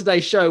enjoyed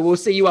today's show. We'll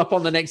see you up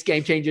on the next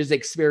Game Changers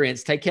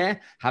experience. Take care.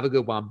 Have a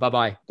good one.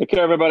 Bye-bye. Take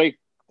care, everybody.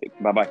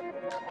 Bye-bye.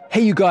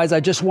 Hey, you guys, I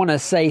just want to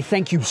say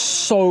thank you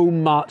so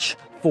much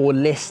for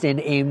listening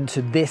in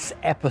to this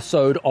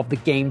episode of the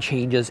Game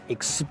Changers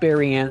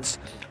experience.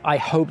 I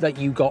hope that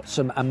you got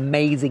some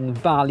amazing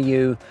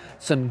value,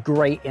 some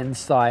great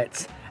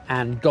insights,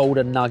 and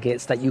golden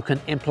nuggets that you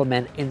can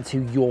implement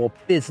into your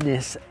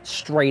business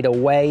straight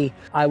away.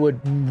 I would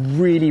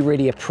really,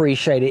 really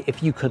appreciate it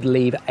if you could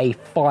leave a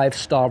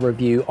 5-star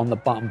review on the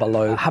button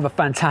below. Have a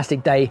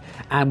fantastic day,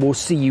 and we'll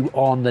see you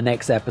on the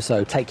next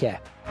episode. Take care.